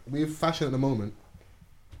because like with fashion at the moment,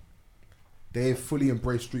 they fully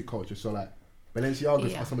embrace street culture. So like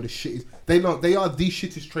Balenciagas Yeah. are some of the shittest. They are the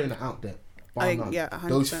shittest trainer out there. bar none. Yeah, 100%.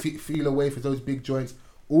 Those feel away for those big joints.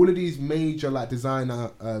 All of these major like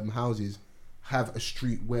designer houses have a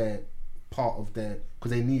streetwear part of their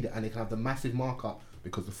because they need it and they can have the massive markup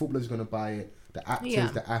because the footballers are going to buy it, the actors, Yeah.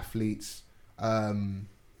 the athletes,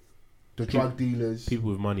 the drug dealers, People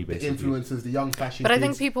with money, the basically. influencers, the young fashion. But I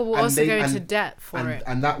think kids. people will And also they- go and- into debt for it.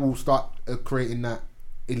 and that will start creating that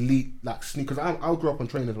elite like sneakers. I grew up on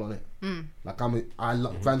trainers on it. Like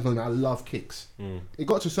Vans know me. I love kicks. It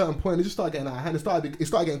got to a certain point. It just started getting out of hand. It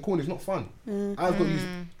started getting corny. It's not fun. I've got used,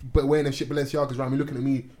 but wearing them shit Balenciagas around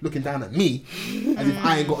me, looking down at me, as if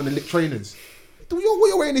I ain't got on the lit trainers. What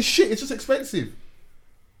you're wearing this shit? It's just expensive.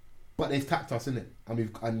 But they've tapped us in it,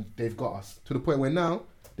 and they've got us to the point where now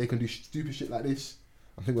they can do stupid shit like this.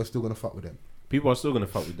 I think we're still gonna fuck with them. People are still going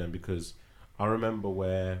to fuck with them because I remember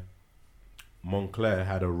where Moncler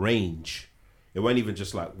had a range. It wasn't even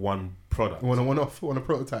just like one product. Want a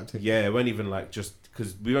prototype thing? Yeah, it wasn't even like just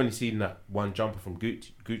because we've only seen that one jumper from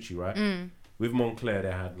Gucci, right? With Moncler,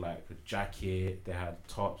 they had like a jacket, they had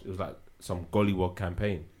tops. It was like some gollywog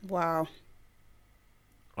campaign. Wow.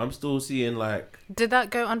 I'm still seeing like Did that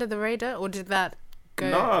go under the radar or did that go?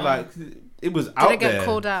 like it was out it get there.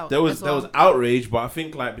 called out There was as well? there was outrage, but I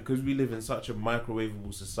think like because we live in such a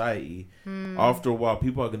microwavable society, after a while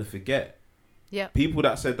people are gonna forget. Yeah. People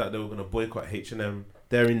that said that they were gonna boycott H&M,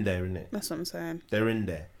 they're in there, innit? That's what I'm saying. They're in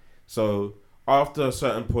there. So after a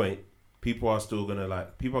certain point, people are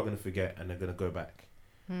gonna forget and they're gonna go back.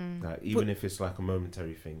 Like even if it's like a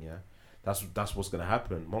momentary thing, yeah. That's what's gonna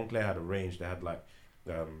happen. Moncler had a range. They had like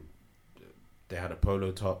they had a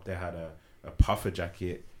polo top, they had a puffer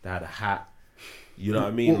jacket, they had a hat. You know what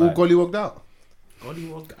I mean? All Like, gollywogged out.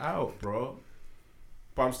 gollywog out, bro.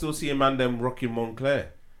 But I'm still seeing man them rocking Moncler.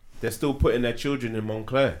 They're still putting their children in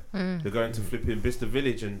Moncler. They're going to flipping Bicester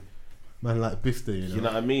Village and Man, like Bista, you know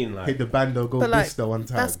what I mean? Like hit the bando, go But, like, Bista one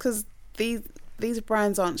time. That's because these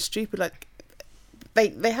brands aren't stupid. Like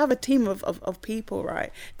they have a team of people,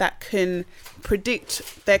 right, that can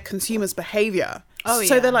predict their consumers' behavior. Oh,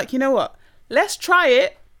 so yeah. they're like, you know what? Let's try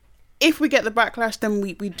it. If we get the backlash, then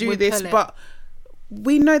we do We this. pull it. But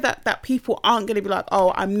we know that people aren't going to be like,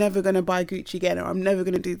 oh, I'm never going to buy Gucci again, or I'm never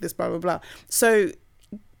going to do this, blah blah blah. So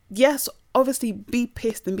yes, obviously be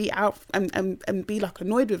pissed and be out and be like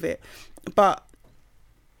annoyed with it, but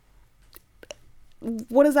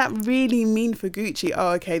what does that really mean for Gucci?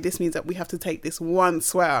 Oh, okay, this means that we have to take this one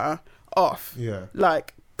sweater off. Yeah.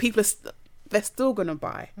 Like, people they're still gonna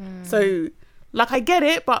buy. So, like, I get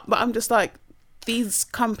it, but I'm just like, these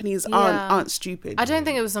companies aren't stupid. I don't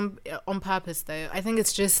think it was on purpose though. I think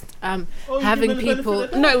it's just having giving people.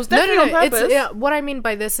 No, it was definitely on purpose. It's, what I mean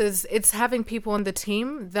by this is it's having people on the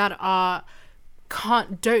team that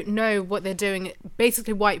don't know what they're doing.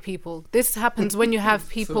 Basically, white people. This happens when you have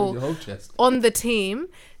people your whole chest. on the team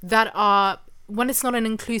that are, when it's not an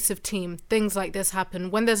inclusive team, things like this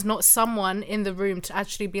happen. When there's not someone in the room to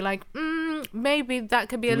actually be like, maybe that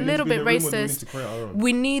could be a little bit racist.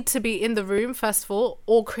 We need to be in the room, first of all,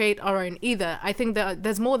 or create our own. Either. I think that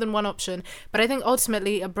there's more than one option. But I think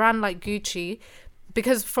ultimately a brand like Gucci,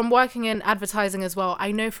 because from working in advertising as well,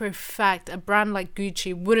 I know for a fact a brand like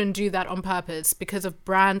Gucci wouldn't do that on purpose because of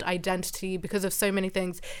brand identity, because of so many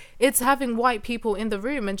things. It's having white people in the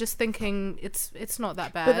room and just thinking it's not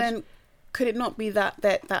that bad. But then, could it not be that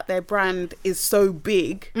their brand is so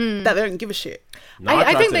big that they don't give a shit? No,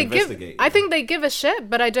 I think they give a shit,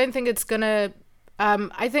 but I don't think it's gonna.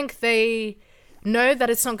 I think they know that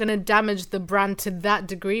it's not going to damage the brand to that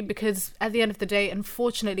degree, because at the end of the day,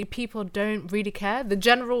 unfortunately, people don't really care. The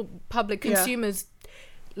general public, consumers,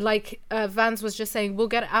 like Vans was just saying, we'll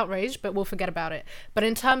get outraged, but we'll forget about it. But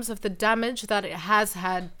in terms of the damage that it has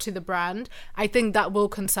had to the brand, I think that will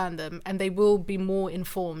concern them and they will be more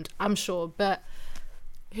informed, I'm sure. But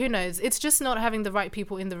who knows? It's just not having the right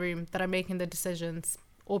people in the room that are making the decisions,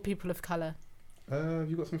 or people of colour.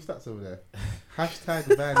 You got some stats over there.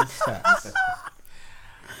 Hashtag Vans stats.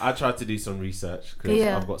 I tried to do some research because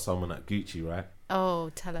I've got someone at Gucci, right? Oh,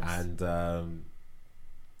 tell us. And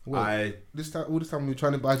Wait, all this time we were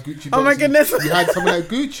trying to buy Gucci. Oh my goodness! You had someone at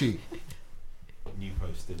Gucci. New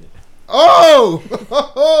post, innit?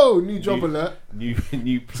 Oh, new job alert. New.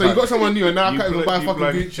 So you got someone new, and now I can't even buy fucking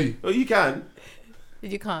Gucci. Oh, you can.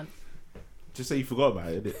 You can't. Just say you forgot about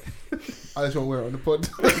it, innit? I just want to wear it on the pod.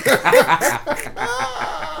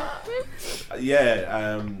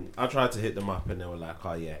 I tried to hit them up and they were like,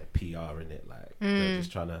 oh yeah, PR in it, like they're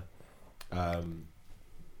just trying to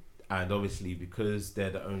and obviously because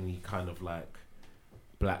they're the only kind of like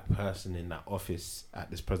black person in that office at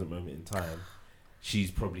this present moment in time, she's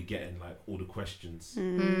probably getting like all the questions.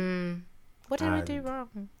 What did we do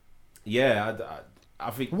wrong?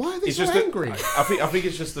 I think why are they it's so just angry? I think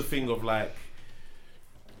it's just the thing of like,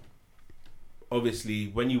 obviously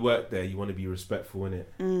when you work there you want to be respectful in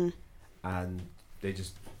it, and they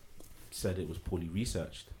just said it was poorly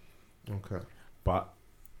researched. Okay, but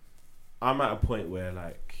I'm at a point where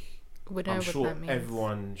like I'm sure means.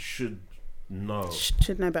 Everyone should know.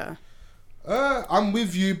 Should know better. I'm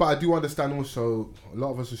with you, but I do understand also a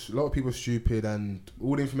lot of people are stupid, and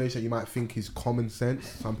all the information that you might think is common sense,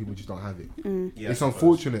 some people just don't have it. Yeah, it's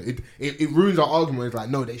unfortunate. It ruins our argument. It's like,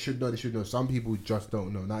 no, they should know. Some people just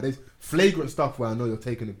don't know. Now there's flagrant stuff where I know you're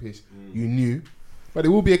taking the piss. You knew, but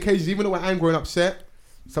there will be occasions, even though we're angry and upset,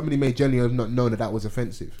 somebody may genuinely have not known that was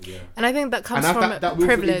offensive. Yeah. And I think that comes from that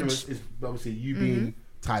privilege. Is obviously you being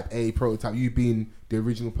type A prototype, you being the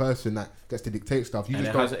original person that gets to dictate stuff. You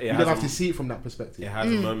just don't have to see it from that perspective. It has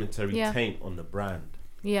a momentary taint on the brand.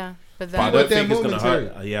 Yeah, but I don't think it's going to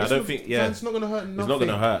hurt. It's not going to hurt. It's not going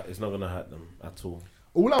to hurt. It's not going to hurt them at all.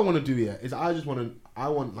 All I want to do here is I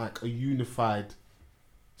want like a unified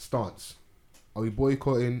stance. Are we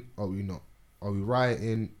boycotting? Are we not? Are we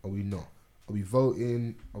rioting? Are we not? Are we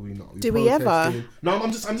voting? Are we not? Are we Do we ever? No,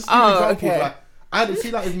 I'm just giving examples. Okay. Like, I didn't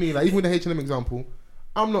see that with me. Like, even with the H&M example,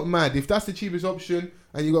 I'm not mad. If that's the cheapest option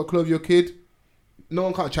and you got to clothe your kid, no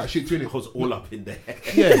one can't chat shit to it. It was all up in there.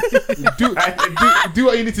 Yeah. do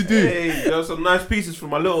what you need to do. Hey, there were some nice pieces for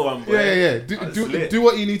my little one. Boy. Yeah. Do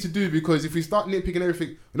what you need to do, because if we start nitpicking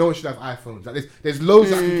everything, no one should have iPhones. Like, there's loads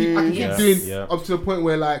that I can keep doing up to the point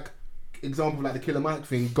where, like, example like the Killer Mike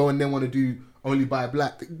thing, go and then want to do only buy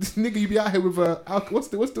black. This nigga, you be out here with what's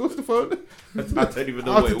the phone? I don't even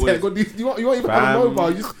know what it was. You won't even have a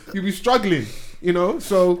mobile. You'll be struggling, you know.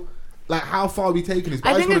 So, like, how far are we taking this?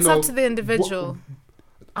 But I think it's up to the individual.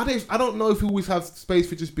 I don't know if we always have space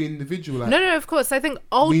for just being individual. Like, no, of course. I think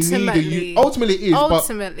ultimately it is.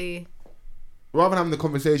 Ultimately, but rather than having the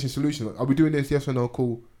conversation solution, are we doing this? Yes or no?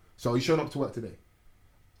 Cool. So, are you showing up to work today?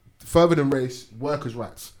 Further than race, workers'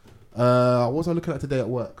 rights. What was I looking at today at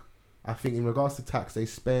work? I think in regards to tax, they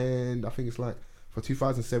spend, I think it's like for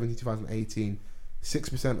 2017, 2018,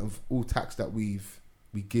 6% of all tax that we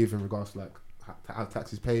give in regards to like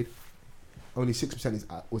taxes paid. Only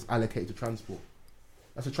 6% was allocated to transport.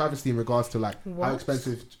 That's a travesty in regards to like how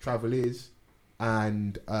expensive travel is,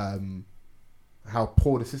 and how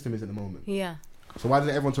poor the system is at the moment. Yeah. So why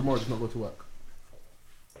doesn't everyone tomorrow just not go to work?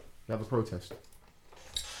 They have a protest.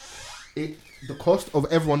 The cost of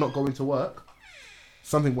everyone not going to work,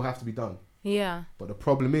 something will have to be done. Yeah. But the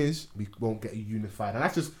problem is we won't get unified, and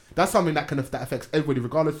that's something that that affects everybody,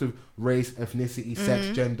 regardless of race, ethnicity, sex,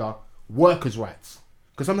 gender, workers' rights.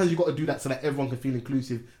 Because sometimes you got to do that so that everyone can feel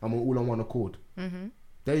inclusive and we're all on one accord. Mm-hmm.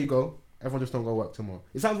 There you go. Everyone just don't go work tomorrow.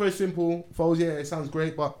 It sounds very simple, Foles. Yeah, it sounds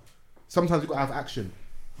great, but sometimes you got to have action.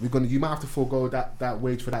 You might have to forego that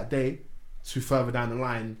wage for that day to further down the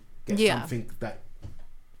line get something that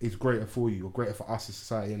is greater for you or greater for us as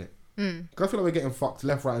society, innit? Because I feel like we're getting fucked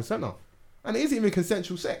left, right, and centre, and it isn't even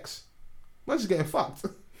consensual sex. Man, just getting fucked.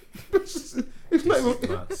 It's not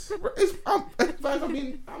even.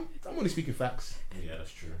 I'm only speaking facts. Yeah,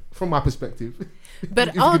 that's true. From my perspective.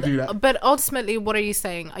 But ultimately, what are you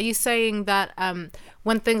saying? Are you saying that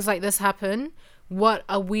when things like this happen, what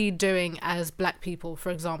are we doing as black people, for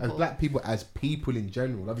example? As black people, as people in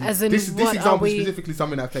general. I mean, as in, this example is specifically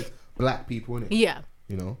something that affects black people, innit? Yeah.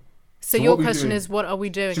 You know? So your question is, what are we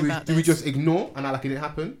doing about this? Do we just ignore and act like it didn't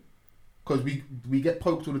happen? Because we get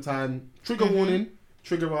poked all the time. Trigger warning,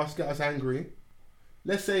 trigger us, get us angry.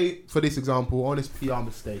 Let's say, for this example, on this PR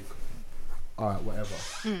mistake, alright, whatever.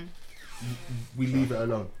 We leave it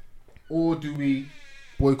alone. Or do we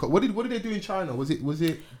boycott? What did they do in China? Was it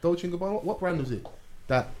Dolce & Gabbana? What brand was it?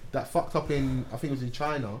 That fucked up in, I think it was in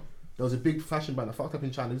China. There was a big fashion brand that fucked up in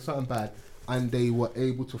China, did something bad, and they were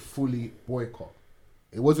able to fully boycott.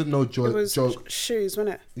 It wasn't no joke. It was shoes,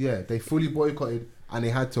 wasn't it? Yeah, they fully boycotted, and they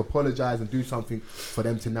had to apologise and do something for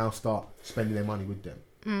them to now start spending their money with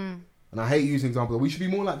them. And I hate using examples. We should be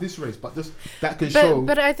more like this race, but just that can show.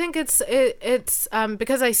 But I think it's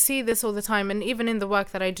because I see this all the time, and even in the work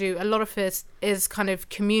that I do, a lot of it is kind of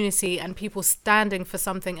community and people standing for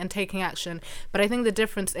something and taking action. But I think the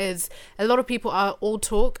difference is a lot of people are all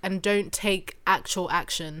talk and don't take actual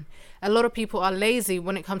action. A lot of people are lazy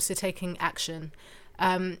when it comes to taking action.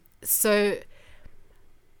 So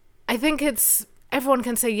I think everyone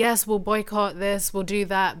can say, yes, we'll boycott this, we'll do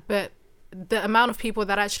that, but the amount of people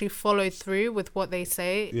that actually follow through with what they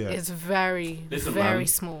say is very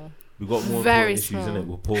small. We've got more very issues, small. innit?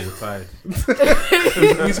 We're poor, we're tired.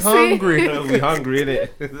 He's hungry. We're hungry,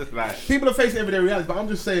 innit? Like, people are facing everyday reality, but I'm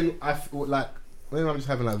just saying, I feel like, maybe I'm just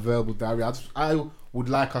having like verbal diarrhea. I would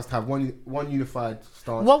like us to have one unified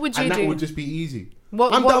stance. What would you and do? that would just be easy.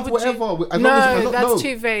 what I'm down for would you- whatever. That's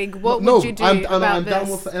too vague. What would you do I'm about down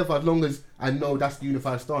this? with forever as long as I know that's the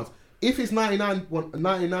unified stance. If it's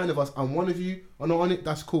 99 of us and one of you are not on it,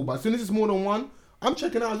 that's cool. But as soon as it's more than one, I'm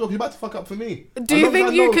checking out as well. You're about to fuck up for me. Do you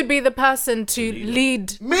think you could be the person to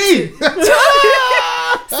lead? Me?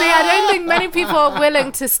 See, I don't think many people are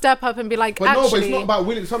willing to step up and be like, But actually, no, but it's not about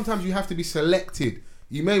willing. Sometimes you have to be selected.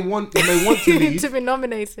 You may want to lead. to be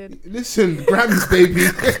nominated. Listen, Grammys, baby.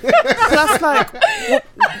 Plus, like,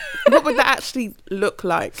 what would that actually look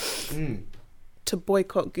like to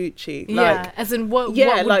boycott Gucci? Yeah, as in what would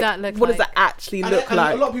that look like? What does that actually look and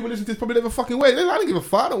like? a lot of people listen to this probably never fucking wear. I don't give a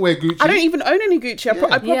fuck. I don't wear Gucci. I don't even own any Gucci. I me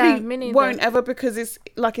probably neither. won't ever because it's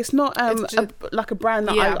not like a brand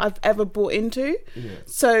that I've ever bought into. Yeah.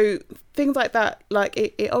 So things like that, like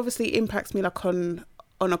it obviously impacts me like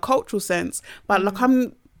on a cultural sense, but like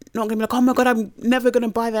I'm not gonna be like, oh my god, I'm never gonna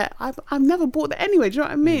buy that. I've never bought that anyway. Do you know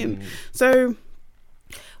what I mean? So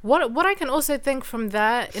what I can also think from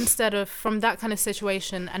there, instead of from that kind of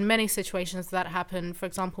situation and many situations that happen, for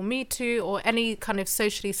example, Me Too or any kind of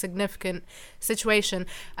socially significant situation,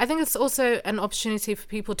 I think it's also an opportunity for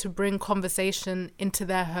people to bring conversation into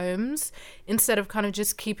their homes instead of kind of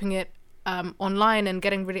just keeping it online and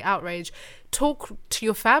getting really outraged. Talk to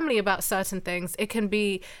your family about certain things. It can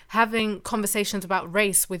be having conversations about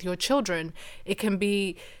race with your children. It can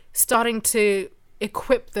be starting to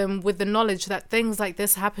equip them with the knowledge that things like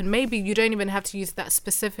this happen. Maybe you don't even have to use that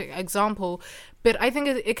specific example, but I think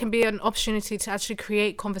it can be an opportunity to actually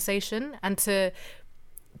create conversation and to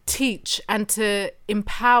teach and to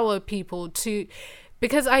empower people to,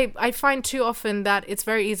 because I find too often that it's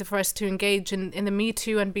very easy for us to engage in the Me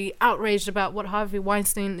Too and be outraged about what Harvey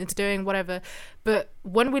Weinstein is doing, whatever. But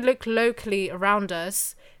when we look locally around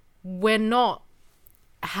us, we're not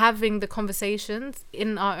having the conversations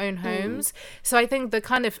in our own homes. So I think the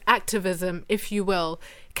kind of activism, if you will,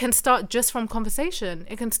 can start just from conversation.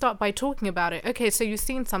 It can start by talking about it. Okay, so you've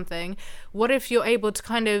seen something. What if you're able to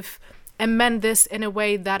kind of amend this in a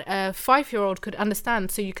way that a 5-year-old could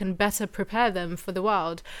understand, so you can better prepare them for the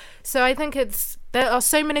world. So I think there are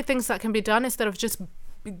so many things that can be done instead of just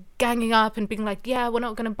ganging up and being like, yeah, we're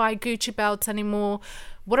not going to buy Gucci belts anymore.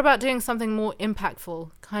 What about doing something more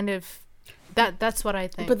impactful? Kind of that's what I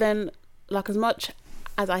think. But then, like, as much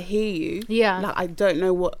as I hear you, yeah, like, I don't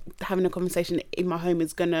know what having a conversation in my home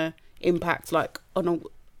is gonna impact, like, on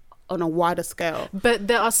a wider scale. But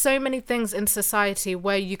there are so many things in society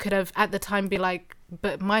where you could have at the time be like,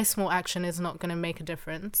 but my small action is not going to make a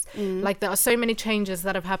difference. Like, there are so many changes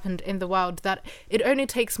that have happened in the world that it only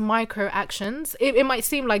takes micro actions. It might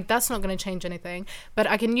seem like that's not going to change anything, but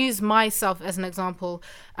I can use myself as an example.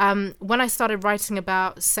 When I started writing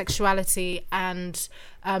about sexuality and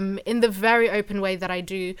in the very open way that I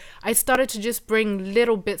do, I started to just bring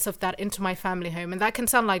little bits of that into my family home. And that can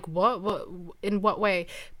sound like, what, in what way?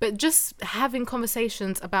 But just having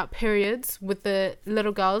conversations about periods with the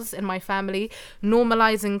little girls in my family,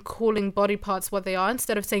 normalizing calling body parts what they are,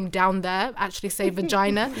 instead of saying down there, actually say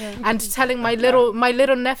vagina, and telling my little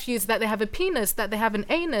nephews that they have a penis, that they have an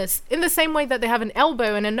anus, in the same way that they have an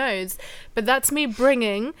elbow and a nose. But that's me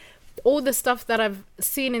bringing all the stuff that I've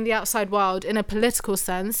seen in the outside world in a political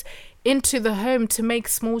sense into the home to make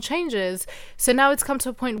small changes. So now it's come to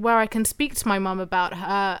a point where I can speak to my mum about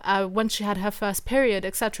her when she had her first period,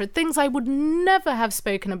 etc. Things I would never have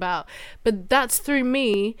spoken about, but that's through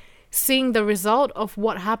me seeing the result of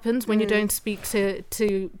what happens when you don't speak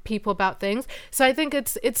to people about things. So I think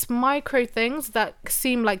it's micro things that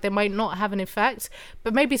seem like they might not have an effect,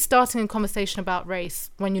 but maybe starting a conversation about race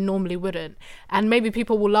when you normally wouldn't. And maybe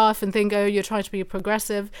people will laugh and think, oh, you're trying to be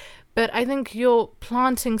progressive. But I think you're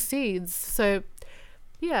planting seeds. So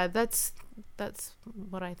yeah, that's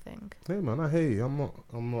what I think. Hey man, I hear you. I'm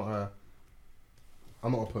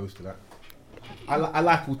not opposed to that. I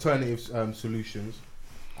like alternative solutions.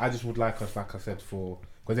 I just would like us, like I said,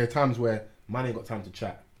 because there are times where man ain't got time to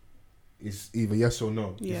chat. It's either yes or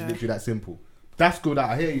no. Yeah. It's literally that simple. That's good.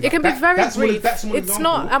 I hear you. It can be very brief. That's one it's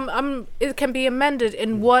example. not. It can be amended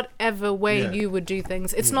in whatever way you would do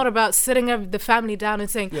things. It's not about sitting the family down and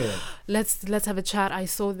saying, "Let's have a chat. I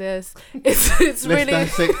saw this." It's really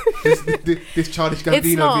this Childish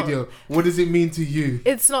Gambino video. What does it mean to you?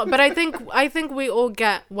 It's not. But I think we all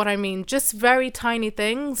get what I mean. Just very tiny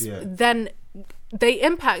things. Yeah. Then they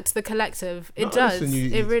impact the collective. It does.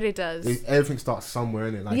 Listen, it really does. Everything starts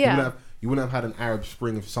somewhere, innit? Like you wouldn't have had an Arab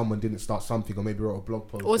Spring if someone didn't start something, or maybe wrote a blog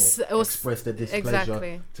post or expressed their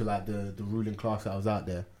displeasure to like the ruling class that was out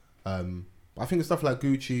there. But I think stuff like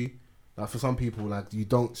Gucci, like for some people, like you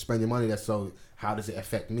don't spend your money there, so how does it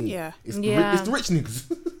affect me? Yeah, it's the rich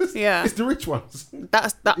niggas. Yeah, it's the rich ones.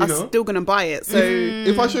 That are still gonna buy it. So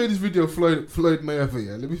if I show you this video of Floyd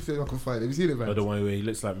Mayweather, let me see if I can find it. Have you seen it, man? Oh, the one where he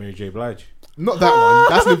looks like Mary J. Blige. Not that one.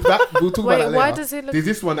 We'll talk about that later. Why does he look? There's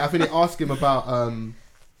this one. I think they asked him about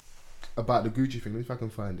the Gucci thing. Let me see if I can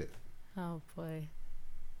find it. Oh boy.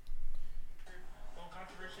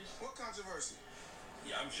 What controversy?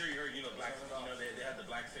 Yeah, I'm sure you heard. Black. They had the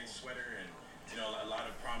blackface sweater, and a lot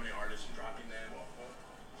of prominent artists dropping that.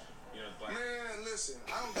 Black. Man, listen,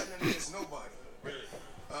 I don't got nothing against nobody. Really?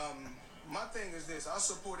 My thing is this: I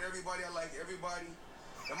support everybody. I like everybody.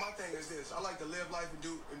 And my thing is this: I like to live life and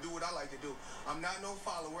do what I like to do. I'm not no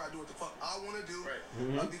follower. I do what the fuck I want to do.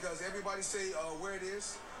 Right. Because everybody say wear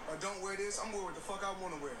this or don't wear this. I'm wearing what the fuck I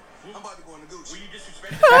want to wear. I'm about to go in the Gucci. Were you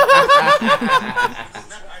disrespectful? I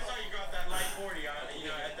saw you got that light 40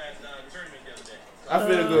 at that tournament the other day. I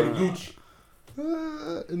finna go to Gucci.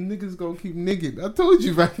 Niggas gonna keep nigging. I told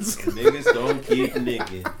you, man. Niggas gonna keep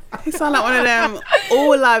nigging. He sound like one of them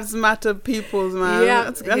all lives matter peoples, man. Yeah,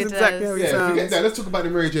 that's exactly how he sounds. Forget that. Let's talk about the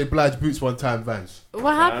Mary J. Blige boots one time, Vance.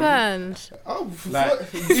 What happened?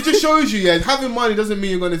 It just shows you, having money doesn't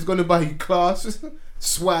mean it's gonna buy you class,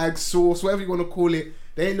 swag, sauce, whatever you want to call it.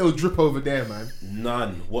 There ain't no drip over there, man.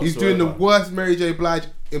 None whatsoever. He's doing the worst Mary J. Blige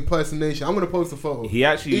impersonation. I'm gonna post a photo. He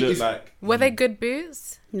actually looked like. Were they good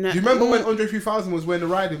boots? No. Do you remember when Andre 3000 was wearing the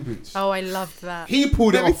riding boots? Oh, I loved that. He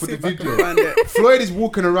pulled it off for the video. Floyd is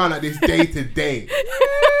walking around like this day to day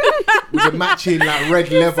with a matching like red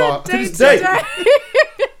leather. To this day.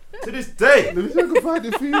 To this day. Let me see if I can find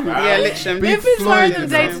it for you. Yeah, literally. If it's wearing them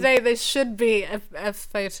day to day, there should be a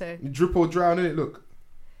photo. You drip or drown in it. Look.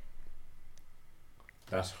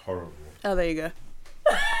 That's horrible. Oh, there you go.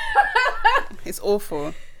 It's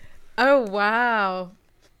awful. Oh wow.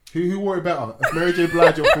 Who wore it better, Mary J.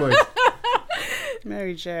 Blige or Floyd?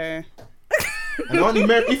 Mary J. And Auntie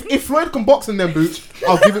Mary, if Floyd can box in them boots,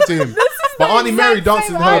 I'll give it to him. But Auntie Mary dances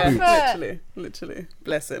in her boots. Literally.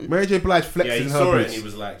 Bless him. Mary J. Blige flexes he in saw her it boots. and he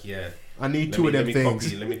was like, "Yeah, I need two of them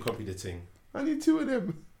things. Let me copy the thing. I need two of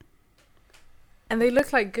them." And they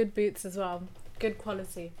look like good boots as well. Good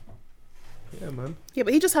quality. Yeah, man. Yeah,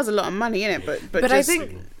 but he just has a lot of money in it. But But just, I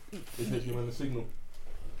think Is it the signal?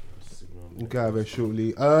 Signal. We'll get out of here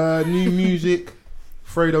shortly. New music.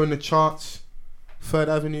 Fredo in the charts. Third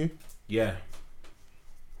Avenue. Yeah.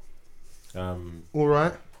 All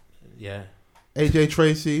right. Yeah. AJ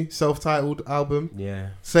Tracy, self-titled album. Yeah.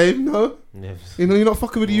 Save no. Yeah. You know you're not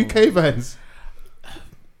fucking with the UK bands.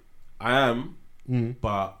 I am, Mm.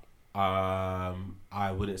 but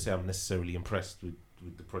I wouldn't say I'm necessarily impressed with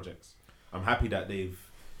the projects. I'm happy that we've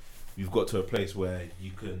got to a place where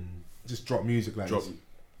you can Just drop music like drop this.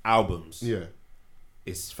 albums. Yeah.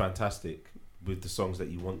 It's fantastic with the songs that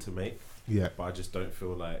you want to make, Yeah. but I just don't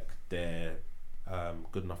feel like they're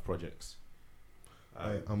good enough projects.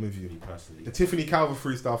 I'm with Me you. personally. The Tiffany Calver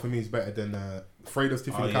freestyle for me is better than Fredo's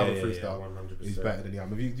Tiffany Calver freestyle. 100%. Is better than the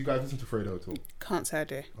album. Do you guys listen to Fredo at all? can't say I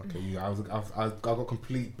do. Okay, I got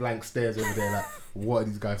complete blank stares over there. Like, what are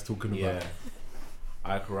these guys talking Yeah. about?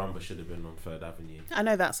 I Karamba should have been on Third Avenue. I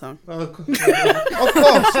know that song. Of course, you know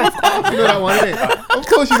that one, innit? Of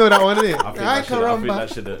course, you know that one, innit? I think that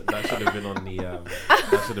should have been on the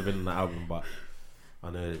that should have been on the album, but I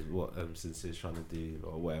know what Sincere's trying to do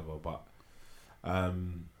or whatever. But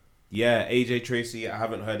yeah, AJ Tracy, I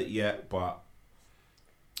haven't heard it yet, but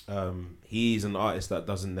he's an artist that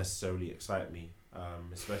doesn't necessarily excite me,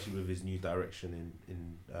 especially with his new direction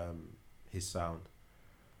in his sound.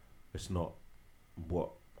 It's not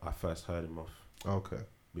what I first heard him off, Okay.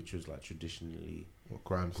 which was like traditionally What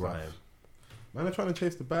grime stuff? grime. Man, I'm trying to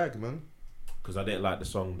chase the bag, man. Because I didn't like the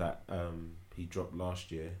song that he dropped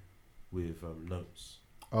last year with Notes.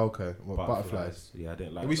 Okay. Well, Butterflies. Yeah, I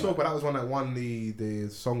didn't like We that. spoke about that was one that won the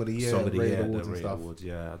Song of the Year, Song of the Ray Year, Awards the and Ray stuff. Awards.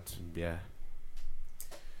 Yeah, yeah.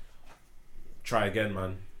 Try again,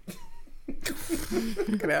 man.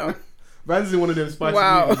 Look at that. Van's in one of them spicy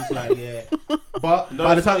Wow. movies. It's like, yeah. But No,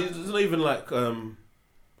 by the it's not, time... it's not even like on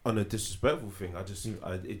a disrespectful thing.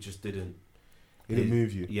 It just didn't. It didn't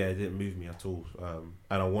move you. Yeah, it didn't move me at all.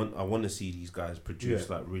 And I want to see these guys produce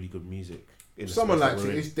like really good music. In the Someone space like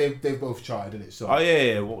that we're in. they've both charted, innit? So Oh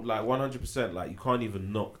yeah, well, like 100%. Like you can't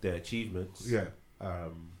even knock their achievements. yeah.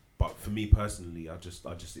 But for me personally, I just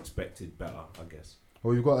expected better, I guess.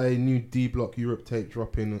 Well, we've got a new D Block Europe tape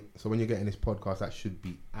dropping. So when you're getting this podcast, that should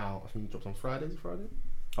be out. I think it drops on Friday. Is it Friday?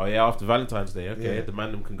 Oh yeah, after Valentine's Day. Okay, Yeah. the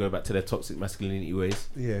man can go back to their toxic masculinity ways.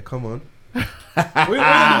 Yeah, come on. what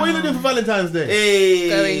are you doing for Valentine's Day? Hey,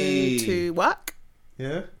 Going to work.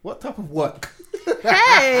 Yeah. What type of work?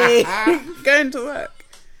 Hey, going to work.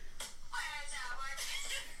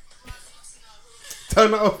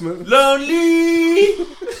 Turn that off, man. lonely.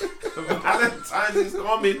 Valentine's is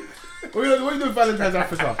coming. What are you doing for Valentine's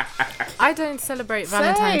Africa? I don't celebrate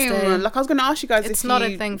Valentine's Same. Day. Like I was going to ask you guys It's if not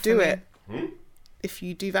you a thing for do me. it. If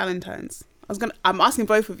you do Valentine's, I'm asking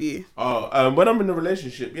both of you. Oh, when I'm in a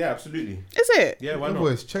relationship, yeah, absolutely. Is it? Yeah, why Your not?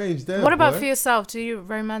 voice changed there. What about boy. for yourself? Do you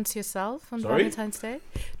romance yourself on Sorry? Valentine's Day?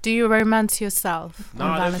 Do you romance yourself No,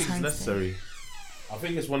 on I don't Valentine's think it's Day? necessary. I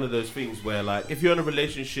think it's one of those things where, like, if you're in a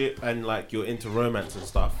relationship and like you're into romance and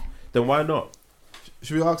stuff, then why not?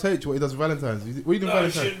 Should we ask H what he does for Valentine's? What are you doing No, you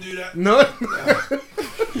Valentine's? shouldn't do that. No,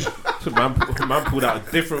 Man pulled out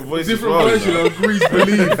a different voice. different as well, version you know? of Grease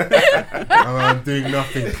Believe. I'm doing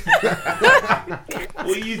nothing.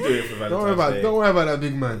 What are you doing for Valentine's Day? Don't worry about that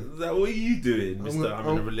big man. What are you doing, Mister? I'm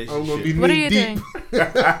in a relationship. I'm gonna be What are knee you deep. doing?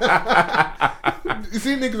 You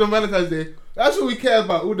see niggas on Valentine's Day. That's what we care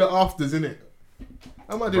about. All the afters, innit?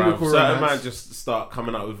 I might do Bruv, local certain romance. man just start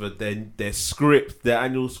coming out with their script, their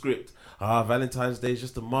annual script. Valentine's Day is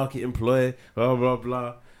just a market employee, blah blah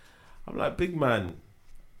blah. I'm like, big man.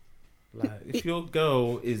 Like, if your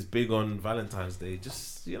girl is big on Valentine's Day,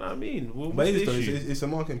 just, you know what I mean. But What's it is the though, issue? it's a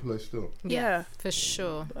marketing ploy still. Yeah. For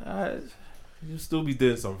sure. You'll still be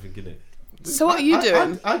doing something, innit? So what are you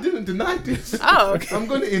doing? I didn't deny this. Oh, okay. I'm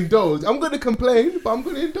going to indulge. I'm going to complain, but I'm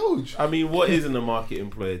going to indulge. I mean, what isn't a market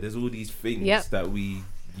employee? There's all these things Yep. that we,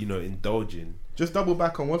 indulge in. Just double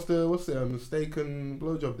back on what's the steak and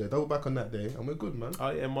blowjob there. Double back on that day, and we're good, man. Oh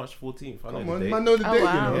yeah, March 14th. I Come know on, the date. man, know the Oh, date,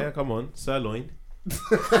 wow. you know. Yeah, come on, sirloin.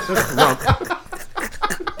 Rump.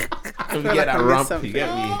 You like get I that missed rump, something. you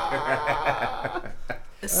get me.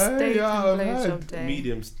 A steak yeah, and man. blowjob day.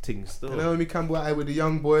 Medium thing still. You know, Naomi Campbell out here with the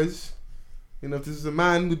young boys. You know, if this is a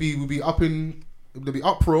man, we'd be up in, there'd be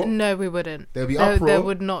uproar. No, we wouldn't. There'll be There uproar.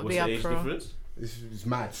 would not What's be the age uproar. difference? It's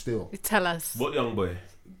mad still. Tell us. What young boy?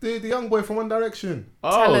 The young boy from One Direction.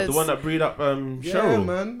 Oh, us. the one that breed up Yeah, Cheryl.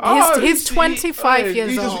 man. He's 25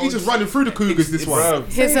 years old. He's just running through the Cougars this one.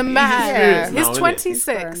 Bruv. He's a man. experienced He's now, innit?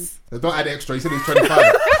 26. Don't add extra. He said he's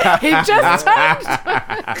 25. He just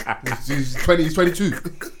turned. He's 20. He's 22.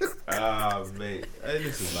 Mate. Hey,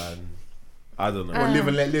 listen, man. I don't know. Or live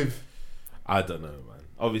and let live. I don't know, man.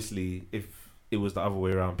 Obviously, if it was the other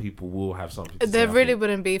way around, people will have something to say. There I really think.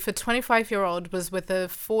 wouldn't be. For 25-year-old was with a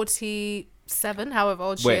 47, however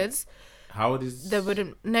old she Wait. is. How old is... There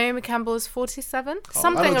wouldn't. Naomi Campbell is 47. I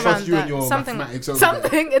Something don't around trust you and that. your Something. mathematics over there.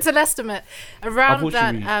 Something. It's an estimate I around thought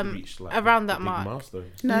that. she reached, like, Around a that big mark.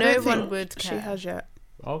 milestone. No, I No don't one think would she care. has yet.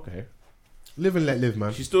 Okay. Live and let live,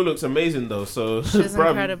 man. She still looks amazing, though, so... She's bruv,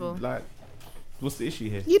 incredible. Like, what's the issue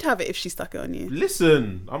here? You'd have it if she stuck it on you.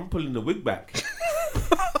 Listen, I'm pulling the wig back.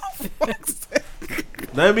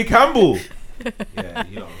 Naomi Campbell. Yeah,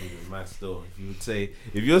 you know, even mad still. If you would say,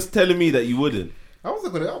 if you're telling me that you wouldn't, I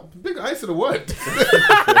wasn't gonna. Big eyes to the word.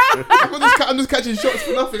 I'm just catching shots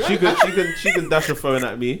for nothing. she can dash her phone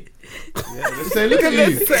at me. Yeah, let's Say, look at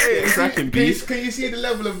you. cracking Can you see the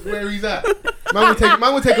level of where he's at?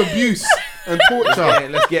 Man would take abuse and torture. Yeah,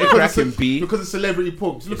 let's get it cracking, B. Because of celebrity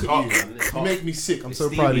pumps. Look It's at hot, you. man. It's You hot. make me sick. I'm It's so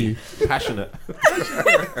proud of steamy. you. Passionate.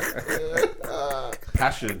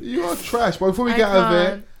 Passion. You are trash. But before we I get out of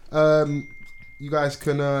can't. there, you guys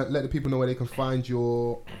can let the people know where they can find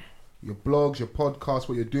your blogs, your podcasts,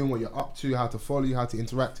 what you're doing, what you're up to, how to follow you, how to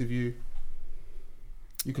interact with you.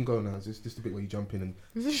 You can go now. It's just the bit where you jump in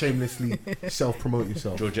and shamelessly self-promote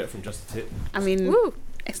yourself. Georgette from Just a Tip. I mean, Woo.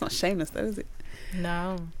 it's not shameless though, is it?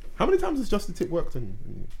 No. How many times has Just a Tip worked on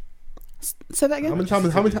you? Say that again. How many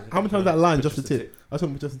times that line, Just a Tip? I was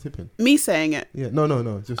talking about Just a Tip in. Me saying it. Yeah, no.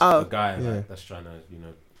 Just Oh. A guy Yeah. like, that's trying to,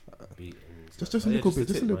 beat. And just stuff. a Yeah, little bit, just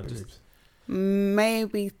a tip, little man, bit.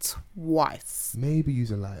 Maybe twice. Maybe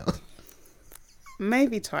use a liar.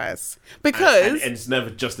 Maybe twice. Because and it's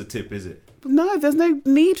never just a tip, is it? no, there's no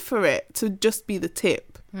need for it to just be the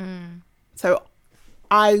tip. So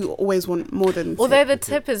I always want more than Although the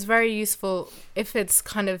tip is very useful if it's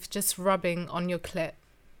kind of just rubbing on your clit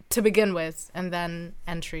to begin with, and then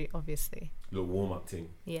entry, obviously. Little warm up thing.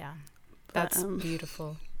 Yeah, that's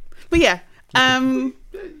beautiful. But yeah, You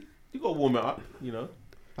gotta warm it up,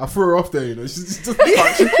 I threw her off there, She's just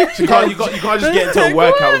You can't just get into a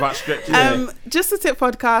workout without stretching. Just a Tip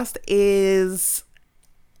podcast is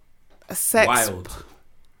a sex. Wild.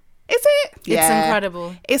 Is it? It's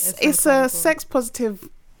incredible. It's a incredible. sex positive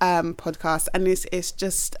podcast, and it's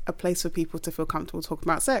just a place for people to feel comfortable talking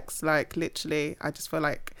about sex. Like literally, I just feel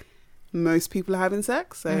like most people are having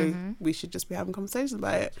sex, so we should just be having conversations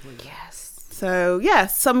about it. Yes. So yeah,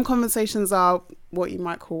 some conversations are what you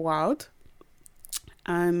might call wild,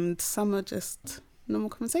 and some are just normal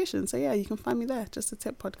conversations. So yeah, you can find me there, Just a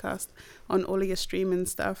Tip podcast, on all of your streaming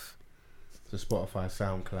stuff. So Spotify,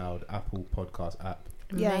 SoundCloud, Apple Podcast app,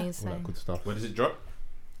 Yeah. all Amazing. that good stuff. Where does it drop?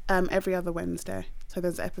 Every other Wednesday. So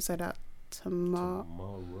there's an episode out tomorrow.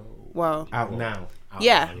 Well, Out now.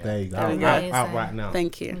 Yeah. There you go. There we Out, go. out right now.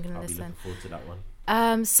 thank you. I'm gonna I'll be listen. looking forward to that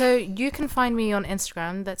one. So you can find me on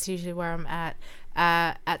Instagram. That's usually where I'm at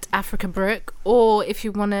Africa Brook. Or if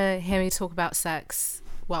you want to hear me talk about sex,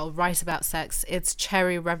 write about sex, it's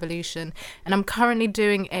Cherry Revolution. And I'm currently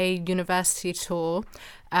doing a university tour,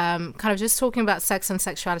 kind of just talking about sex and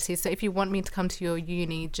sexuality. So if you want me to come to your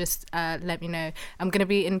uni, just let me know. I'm going to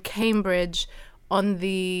be in Cambridge on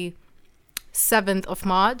the 7th of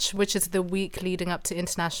March, which is the week leading up to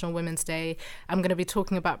International Women's Day. I'm going to be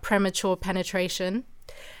talking about premature penetration,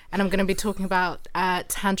 and I'm going to be talking about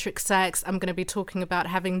tantric sex. I'm going to be talking about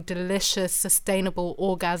having delicious, sustainable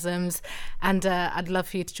orgasms, and I'd love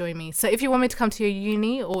for you to join me. So if you want me to come to your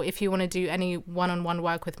uni, or if you want to do any one-on-one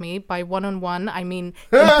work with me, by one-on-one, I mean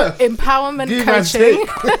empowerment Give and coaching.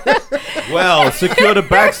 Well, secure the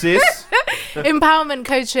bag, sis. Empowerment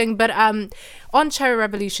coaching, but on Cherry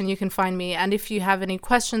Revolution you can find me, and if you have any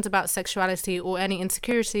questions about sexuality or any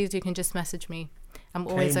insecurities, you can just message me. I'm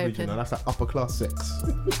always Cambridge, open. that's like upper class sex.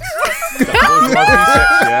 Bourgeoisie sex,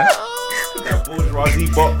 yeah? That bourgeoisie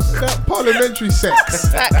box. That parliamentary sex.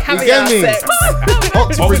 That You get me? sex.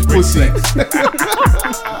 Oxbridge pussy.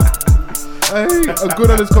 Hey, a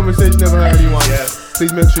good honest conversation never hurt anyone. Yeah.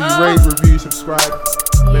 Please make sure you rate, review, subscribe.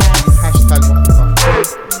 Make Yes. sure you hashtag what the fuck.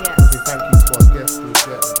 Yes. Thank you to our guests.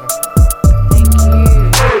 Thank you.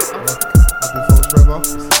 I've been Fox Forever.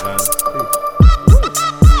 Man.